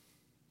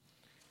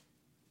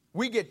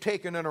we get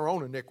taken in our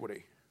own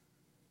iniquity.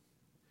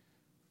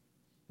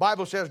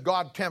 Bible says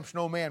God tempts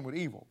no man with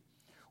evil.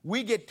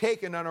 We get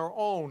taken in our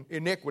own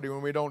iniquity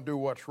when we don't do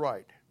what's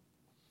right.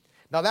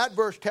 Now that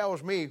verse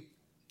tells me,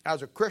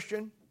 as a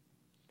Christian,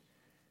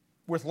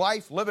 with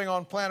life, living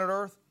on planet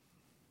Earth,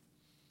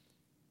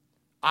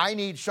 I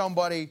need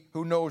somebody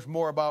who knows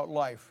more about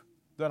life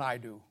than I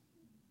do.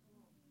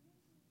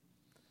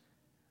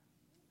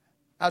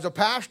 As a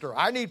pastor,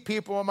 I need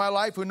people in my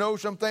life who know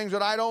some things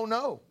that I don't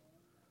know.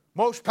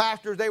 Most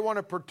pastors, they want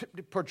to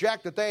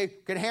project that they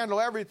can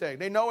handle everything.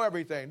 They know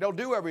everything. They'll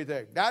do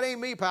everything. That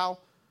ain't me,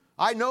 pal.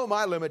 I know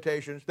my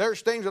limitations. There's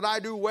things that I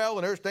do well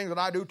and there's things that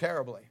I do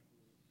terribly.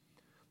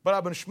 But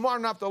I've been smart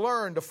enough to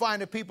learn to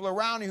find the people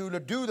around you who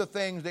to do the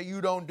things that you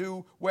don't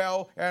do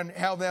well and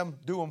have them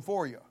do them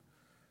for you.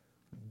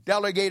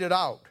 Delegate it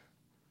out.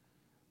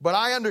 But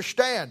I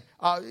understand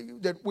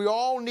that we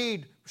all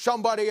need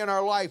somebody in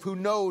our life who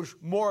knows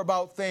more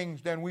about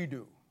things than we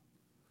do.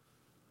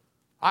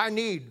 I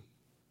need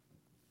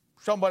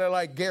somebody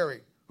like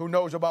Gary who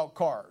knows about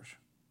cars.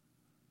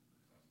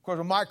 Because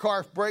when my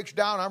car breaks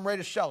down, I'm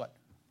ready to sell it.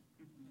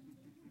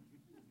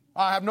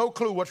 I have no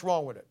clue what's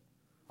wrong with it.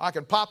 I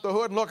can pop the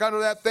hood and look under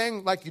that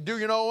thing like you do,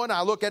 and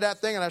I look at that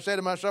thing and I say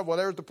to myself, well,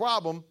 there's the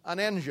problem, an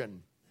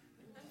engine.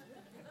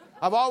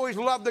 I've always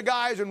loved the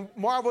guys and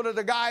marveled at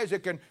the guys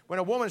that can, when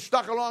a woman's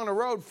stuck along the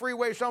road,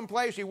 freeway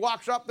someplace, he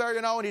walks up there,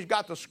 and he's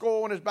got the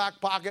skull in his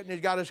back pocket and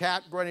he's got his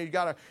hat and he's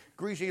got a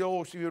greasy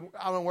old suit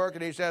out in work,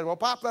 and he says, well,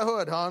 pop the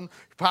hood, hon.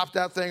 He pops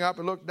that thing up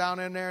and looks down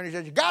in there and he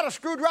says, you got a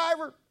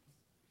screwdriver?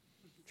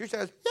 She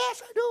says,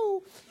 yes, I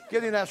do.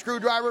 Give him that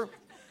screwdriver.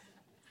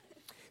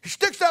 He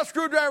sticks that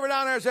screwdriver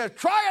down there and says,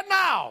 try it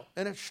now.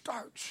 And it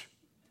starts.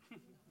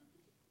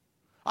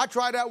 I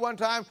tried that one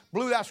time,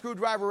 blew that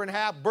screwdriver in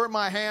half, burnt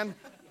my hand.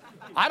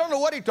 I don't know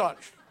what he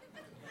touched.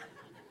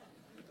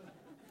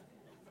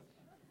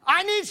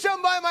 I need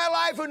somebody in my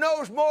life who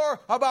knows more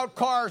about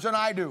cars than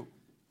I do.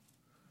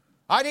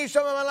 I need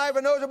somebody in my life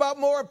who knows about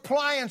more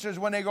appliances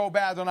when they go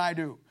bad than I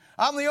do.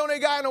 I'm the only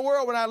guy in the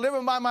world, when I live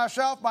by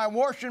myself, my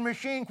washing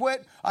machine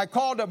quit. I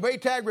called the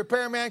Maytag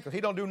repairman because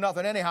he don't do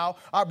nothing anyhow.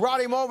 I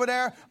brought him over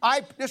there.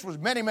 This was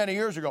many, many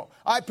years ago.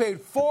 I paid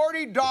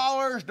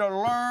 $40 to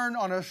learn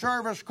on a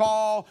service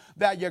call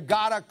that you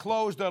got to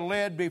close the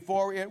lid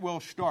before it will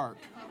start.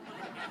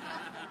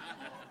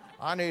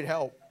 I need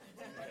help.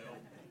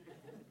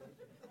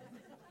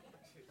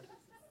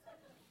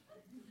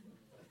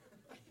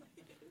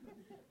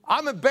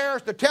 I'm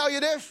embarrassed to tell you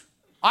this.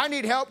 I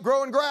need help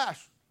growing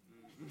grass.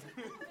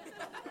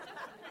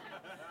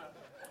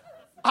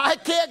 I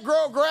can't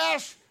grow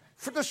grass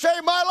to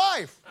save my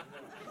life.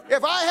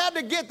 If I had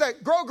to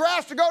grow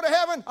grass to go to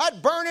heaven,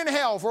 I'd burn in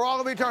hell for all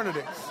of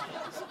eternity.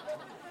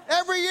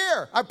 Every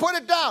year, I put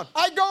it down.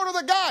 I go to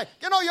the guy.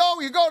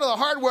 You go to the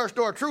hardware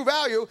store, True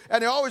Value,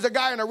 and there's always a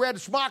guy in a red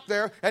smock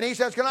there, and he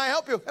says, can I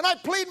help you? And I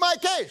plead my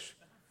case.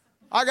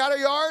 I got a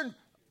yard.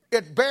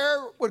 It's bare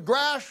with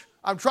grass.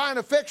 I'm trying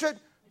to fix it.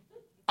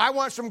 I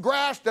want some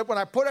grass that when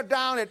I put it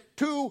down at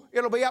 2,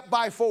 it'll be up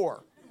by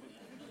 4.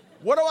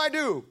 What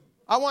do?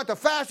 I want the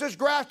fastest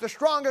grass, the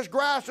strongest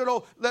grass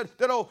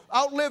that'll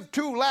outlive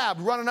 2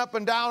 labs running up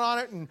and down on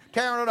it and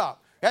tearing it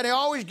up. And they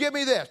always give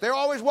me this. They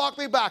always walk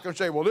me back and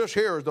say, well, this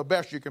here is the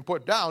best you can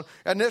put down,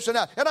 and this and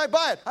that. And I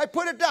buy it. I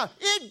put it down.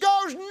 It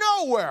goes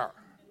nowhere.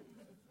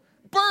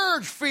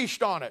 Birds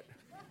feast on it.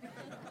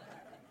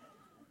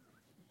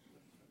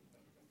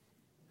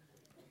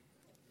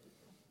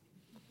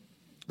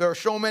 There are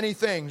so many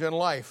things in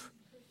life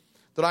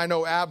that I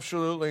know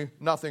absolutely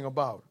nothing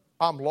about.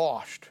 I'm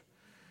lost.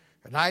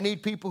 And I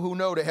need people who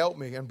know to help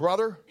me. And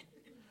brother,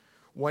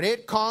 when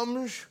it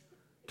comes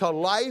to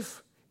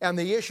life and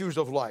the issues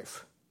of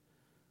life,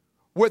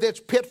 with its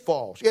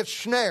pitfalls, its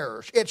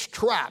snares, its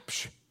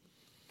traps,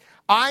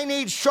 I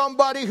need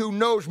somebody who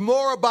knows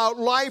more about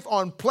life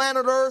on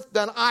planet Earth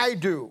than I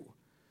do.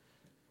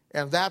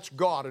 And that's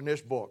God in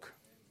this book.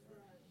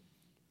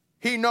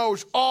 He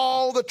knows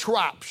all the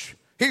traps.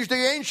 He's the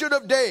Ancient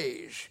of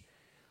Days.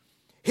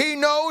 He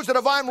knows that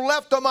if I'm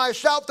left to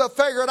myself to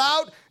figure it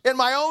out, in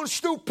my own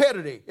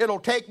stupidity, it'll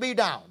take me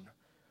down.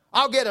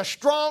 I'll get a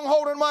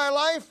stronghold in my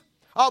life.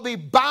 I'll be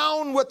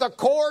bound with the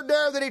cord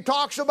there that he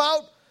talks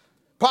about.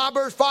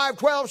 Proverbs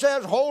 5:12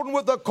 says, holding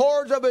with the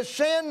cords of his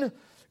sin.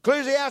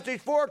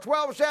 Ecclesiastes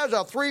 4:12 says,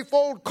 a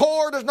threefold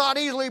cord is not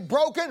easily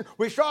broken.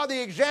 We saw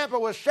the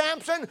example with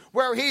Samson,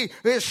 where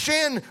his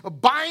sin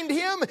bound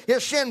him,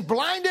 his sin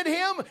blinded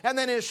him, and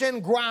then his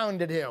sin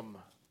grounded him.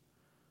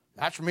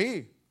 That's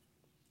me.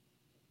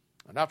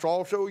 And that's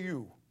also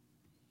you.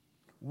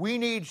 We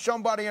need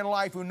somebody in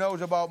life who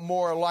knows about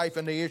more life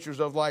and the issues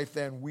of life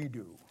than we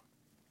do.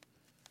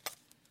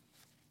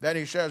 Then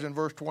he says in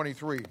verse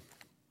 23,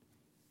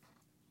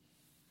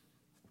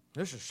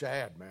 this is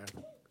sad, man.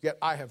 Yet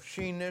I have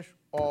seen this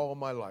all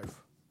my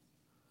life.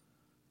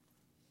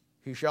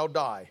 He shall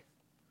die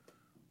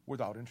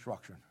without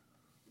instruction.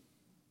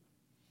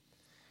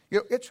 You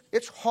know,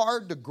 it's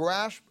hard to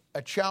grasp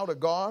a child of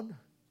God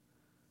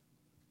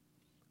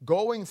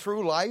going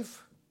through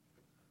life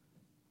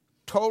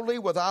totally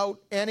without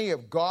any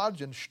of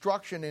God's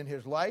instruction in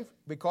his life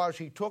because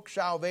he took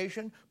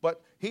salvation,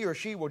 but he or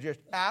she will just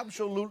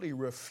absolutely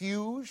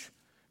refuse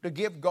to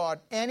give God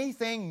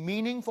anything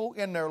meaningful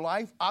in their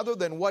life other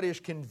than what is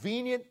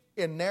convenient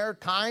in their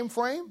time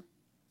frame.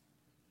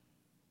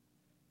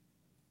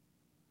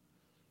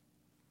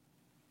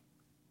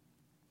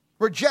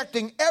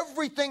 Rejecting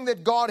everything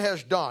that God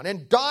has done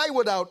and die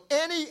without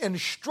any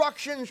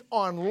instructions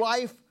on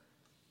life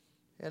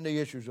and the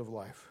issues of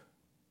life.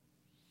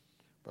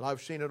 But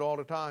I've seen it all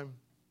the time.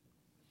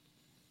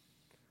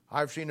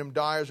 I've seen them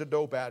die as a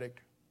dope addict,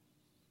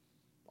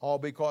 all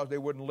because they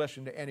wouldn't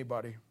listen to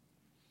anybody.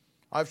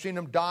 I've seen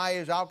them die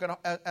as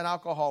an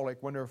alcoholic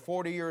when they're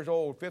 40 years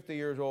old, 50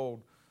 years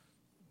old,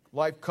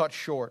 life cut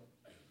short.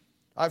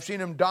 I've seen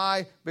them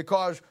die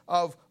because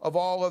of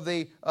all of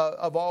the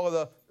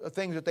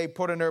things that they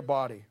put in their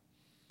body.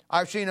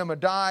 I've seen them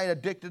die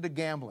addicted to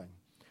gambling.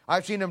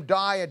 I've seen them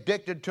die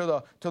addicted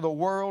to the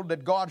world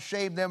that God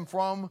saved them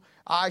from.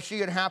 I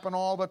see it happen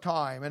all the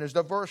time. And as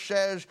the verse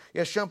says,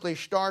 it simply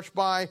starts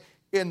by,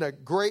 in the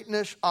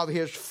greatness of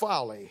his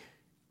folly,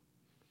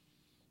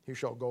 he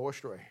shall go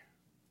astray.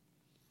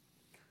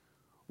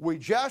 We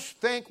just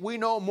think we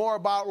know more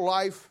about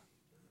life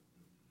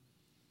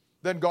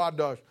than God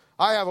does.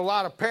 I have a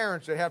lot of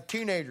parents that have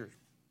teenagers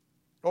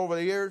over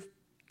the years.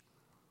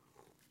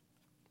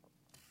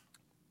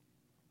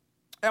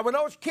 And when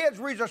those kids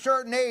reach a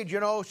certain age,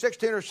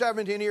 16 or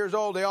 17 years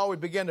old, they always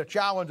begin to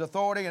challenge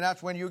authority, and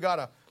that's when you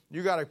gotta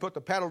put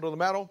the pedal to the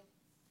metal.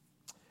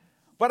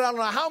 But I don't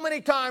know how many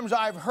times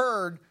I've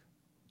heard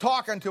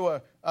talking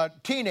to a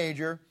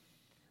teenager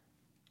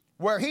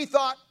where he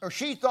thought or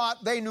she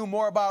thought they knew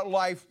more about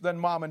life than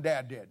mom and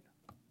dad did.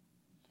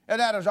 And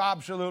that is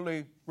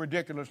absolutely,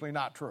 ridiculously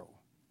not true.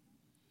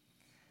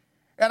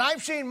 And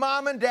I've seen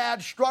mom and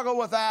dad struggle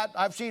with that.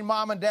 I've seen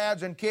mom and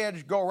dads and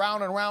kids go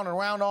round and round and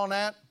round on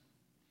that,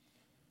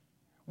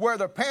 where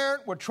the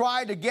parent would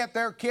try to get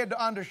their kid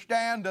to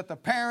understand that the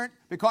parent,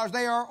 because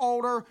they are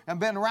older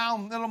and been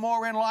around a little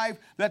more in life,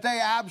 that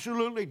they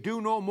absolutely do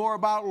know more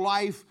about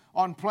life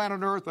on planet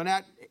Earth than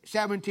that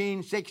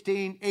 17,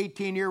 16,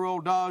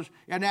 18-year-old does,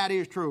 and that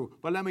is true.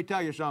 But let me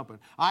tell you something.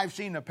 I've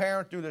seen the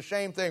parents do the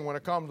same thing when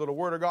it comes to the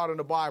Word of God in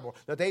the Bible,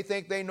 that they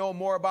think they know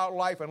more about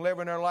life and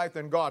living their life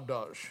than God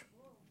does.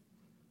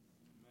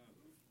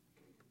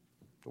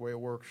 The way it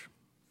works.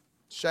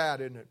 Sad,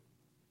 isn't it?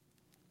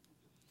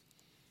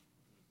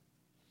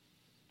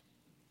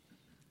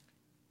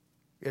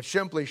 It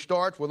simply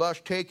starts with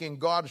us taking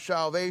God's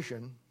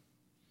salvation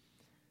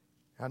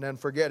and then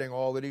forgetting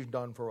all that he's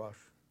done for us.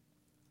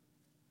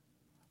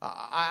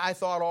 I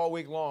thought all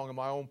week long in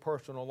my own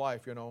personal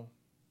life,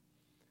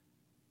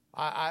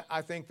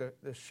 I think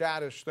the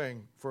saddest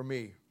thing for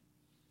me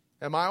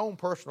and my own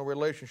personal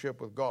relationship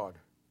with God,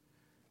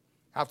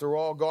 after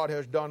all God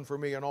has done for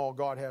me and all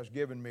God has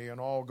given me and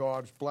all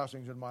God's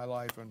blessings in my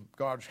life and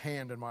God's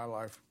hand in my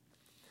life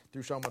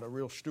through some of the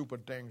real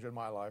stupid things in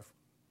my life,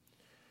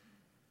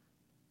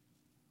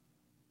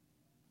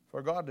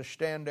 for God to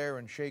stand there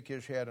and shake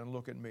his head and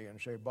look at me and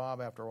say,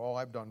 Bob, after all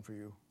I've done for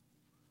you,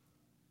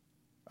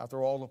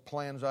 after all the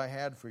plans I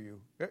had for you.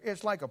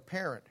 It's like a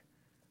parent.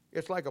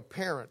 It's like a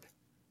parent.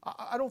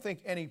 I don't think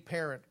any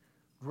parent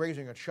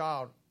raising a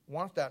child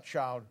wants that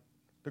child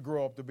to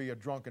grow up to be a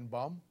drunken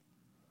bum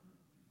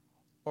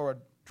or a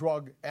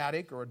drug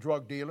addict or a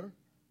drug dealer.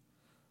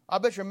 I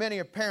bet you many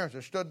of parents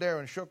that stood there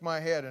and shook my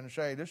head and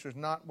say, this is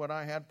not what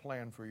I had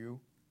planned for you.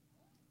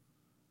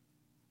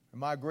 And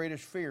my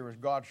greatest fear is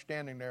God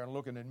standing there and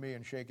looking at me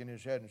and shaking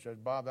his head and says,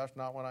 Bob, that's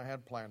not what I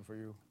had planned for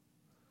you.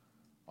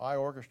 I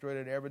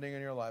orchestrated everything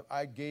in your life.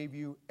 I gave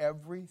you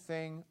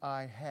everything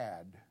I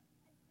had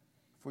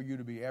for you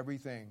to be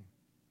everything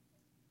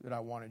that I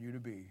wanted you to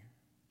be.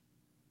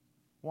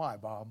 Why,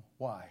 Bob?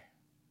 Why?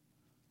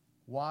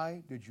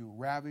 Why did you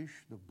ravish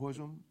the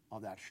bosom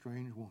of that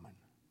strange woman?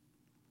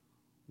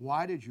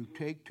 Why did you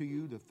take to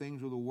you the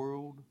things of the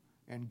world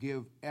and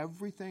give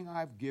everything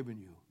I've given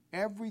you,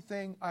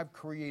 everything I've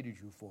created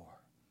you for,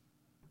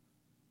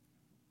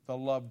 the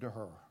love to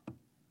her?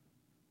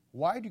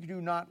 Why did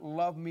you not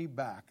love me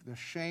back the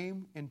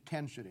same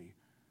intensity?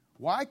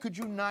 Why could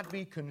you not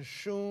be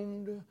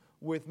consumed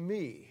with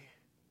me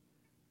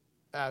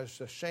as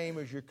the same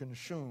as you're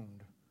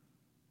consumed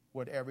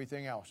with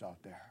everything else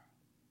out there?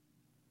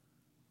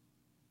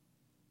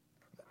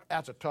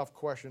 That's a tough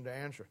question to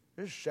answer.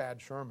 This is a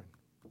sad sermon.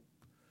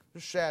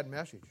 This is a sad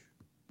message.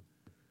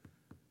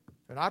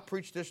 And I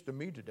preached this to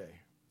me today.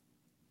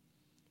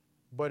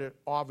 But it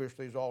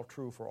obviously is all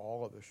true for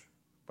all of us.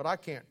 But I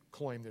can't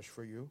claim this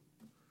for you.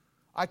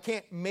 I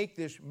can't make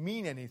this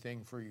mean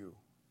anything for you.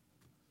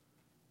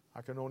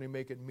 I can only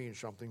make it mean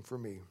something for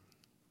me.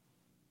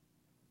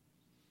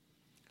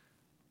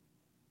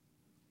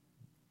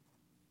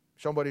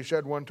 Somebody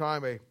said one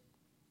time,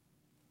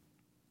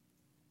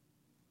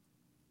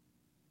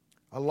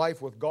 a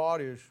life with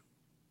God is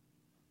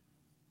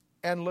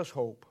endless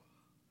hope.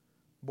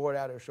 Boy,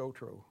 that is so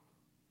true.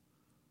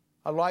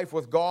 A life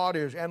with God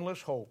is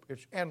endless hope.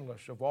 It's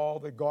endless of all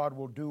that God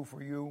will do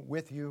for you,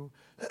 with you,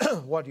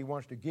 what He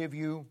wants to give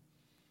you.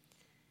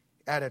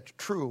 And it's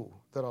true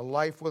that a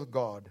life with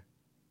God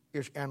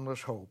is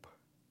endless hope.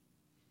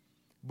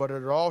 But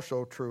it is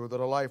also true that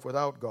a life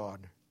without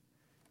God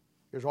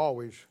is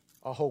always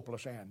a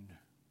hopeless end.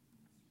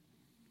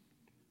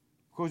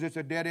 Because it's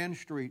a dead-end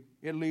street.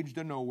 It leads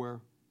to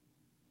nowhere.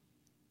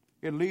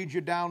 It leads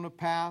you down the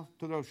path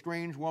to the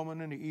strange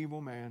woman and the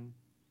evil man.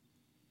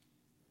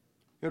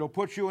 It'll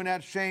put you in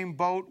that same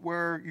boat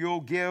where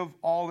you'll give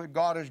all that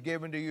God has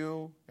given to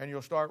you, and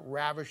you'll start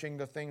ravishing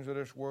the things of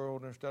this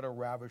world instead of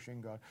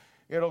ravishing God.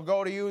 It'll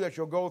go to you that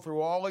you'll go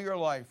through all of your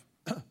life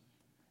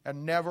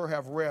and never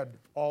have read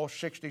all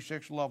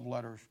 66 love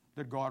letters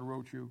that God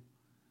wrote you.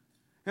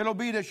 It'll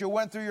be that you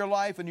went through your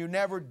life and you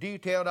never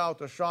detailed out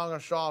the Song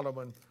of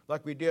Solomon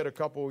like we did a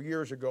couple of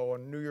years ago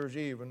on New Year's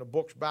Eve, and the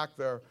book's back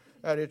there.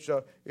 And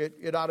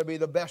it ought to be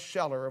the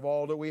bestseller of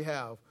all that we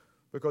have,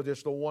 because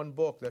it's the one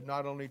book that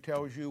not only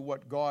tells you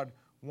what God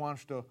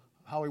wants to,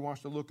 how He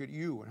wants to look at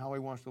you and how He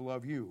wants to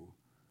love you,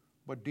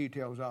 but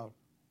details out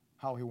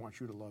how He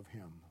wants you to love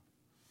Him.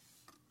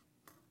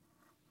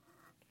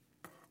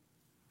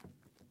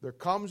 There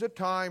comes a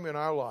time in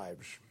our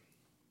lives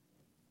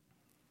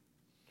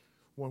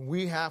when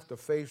we have to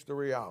face the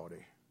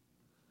reality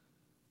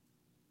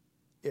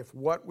if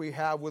what we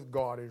have with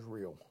God is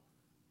real.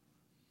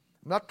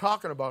 I'm not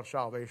talking about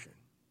salvation.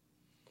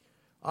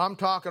 I'm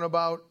talking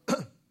about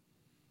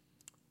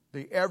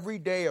the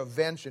everyday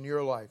events in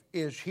your life.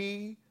 Is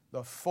He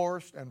the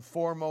first and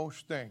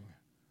foremost thing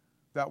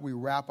that we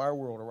wrap our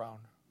world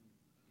around?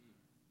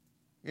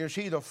 Is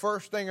He the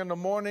first thing in the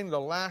morning, the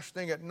last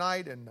thing at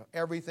night, and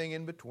everything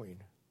in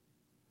between?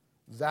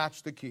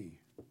 That's the key.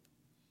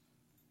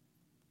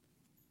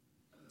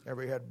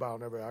 Every head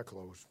bowed, every eye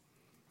closed.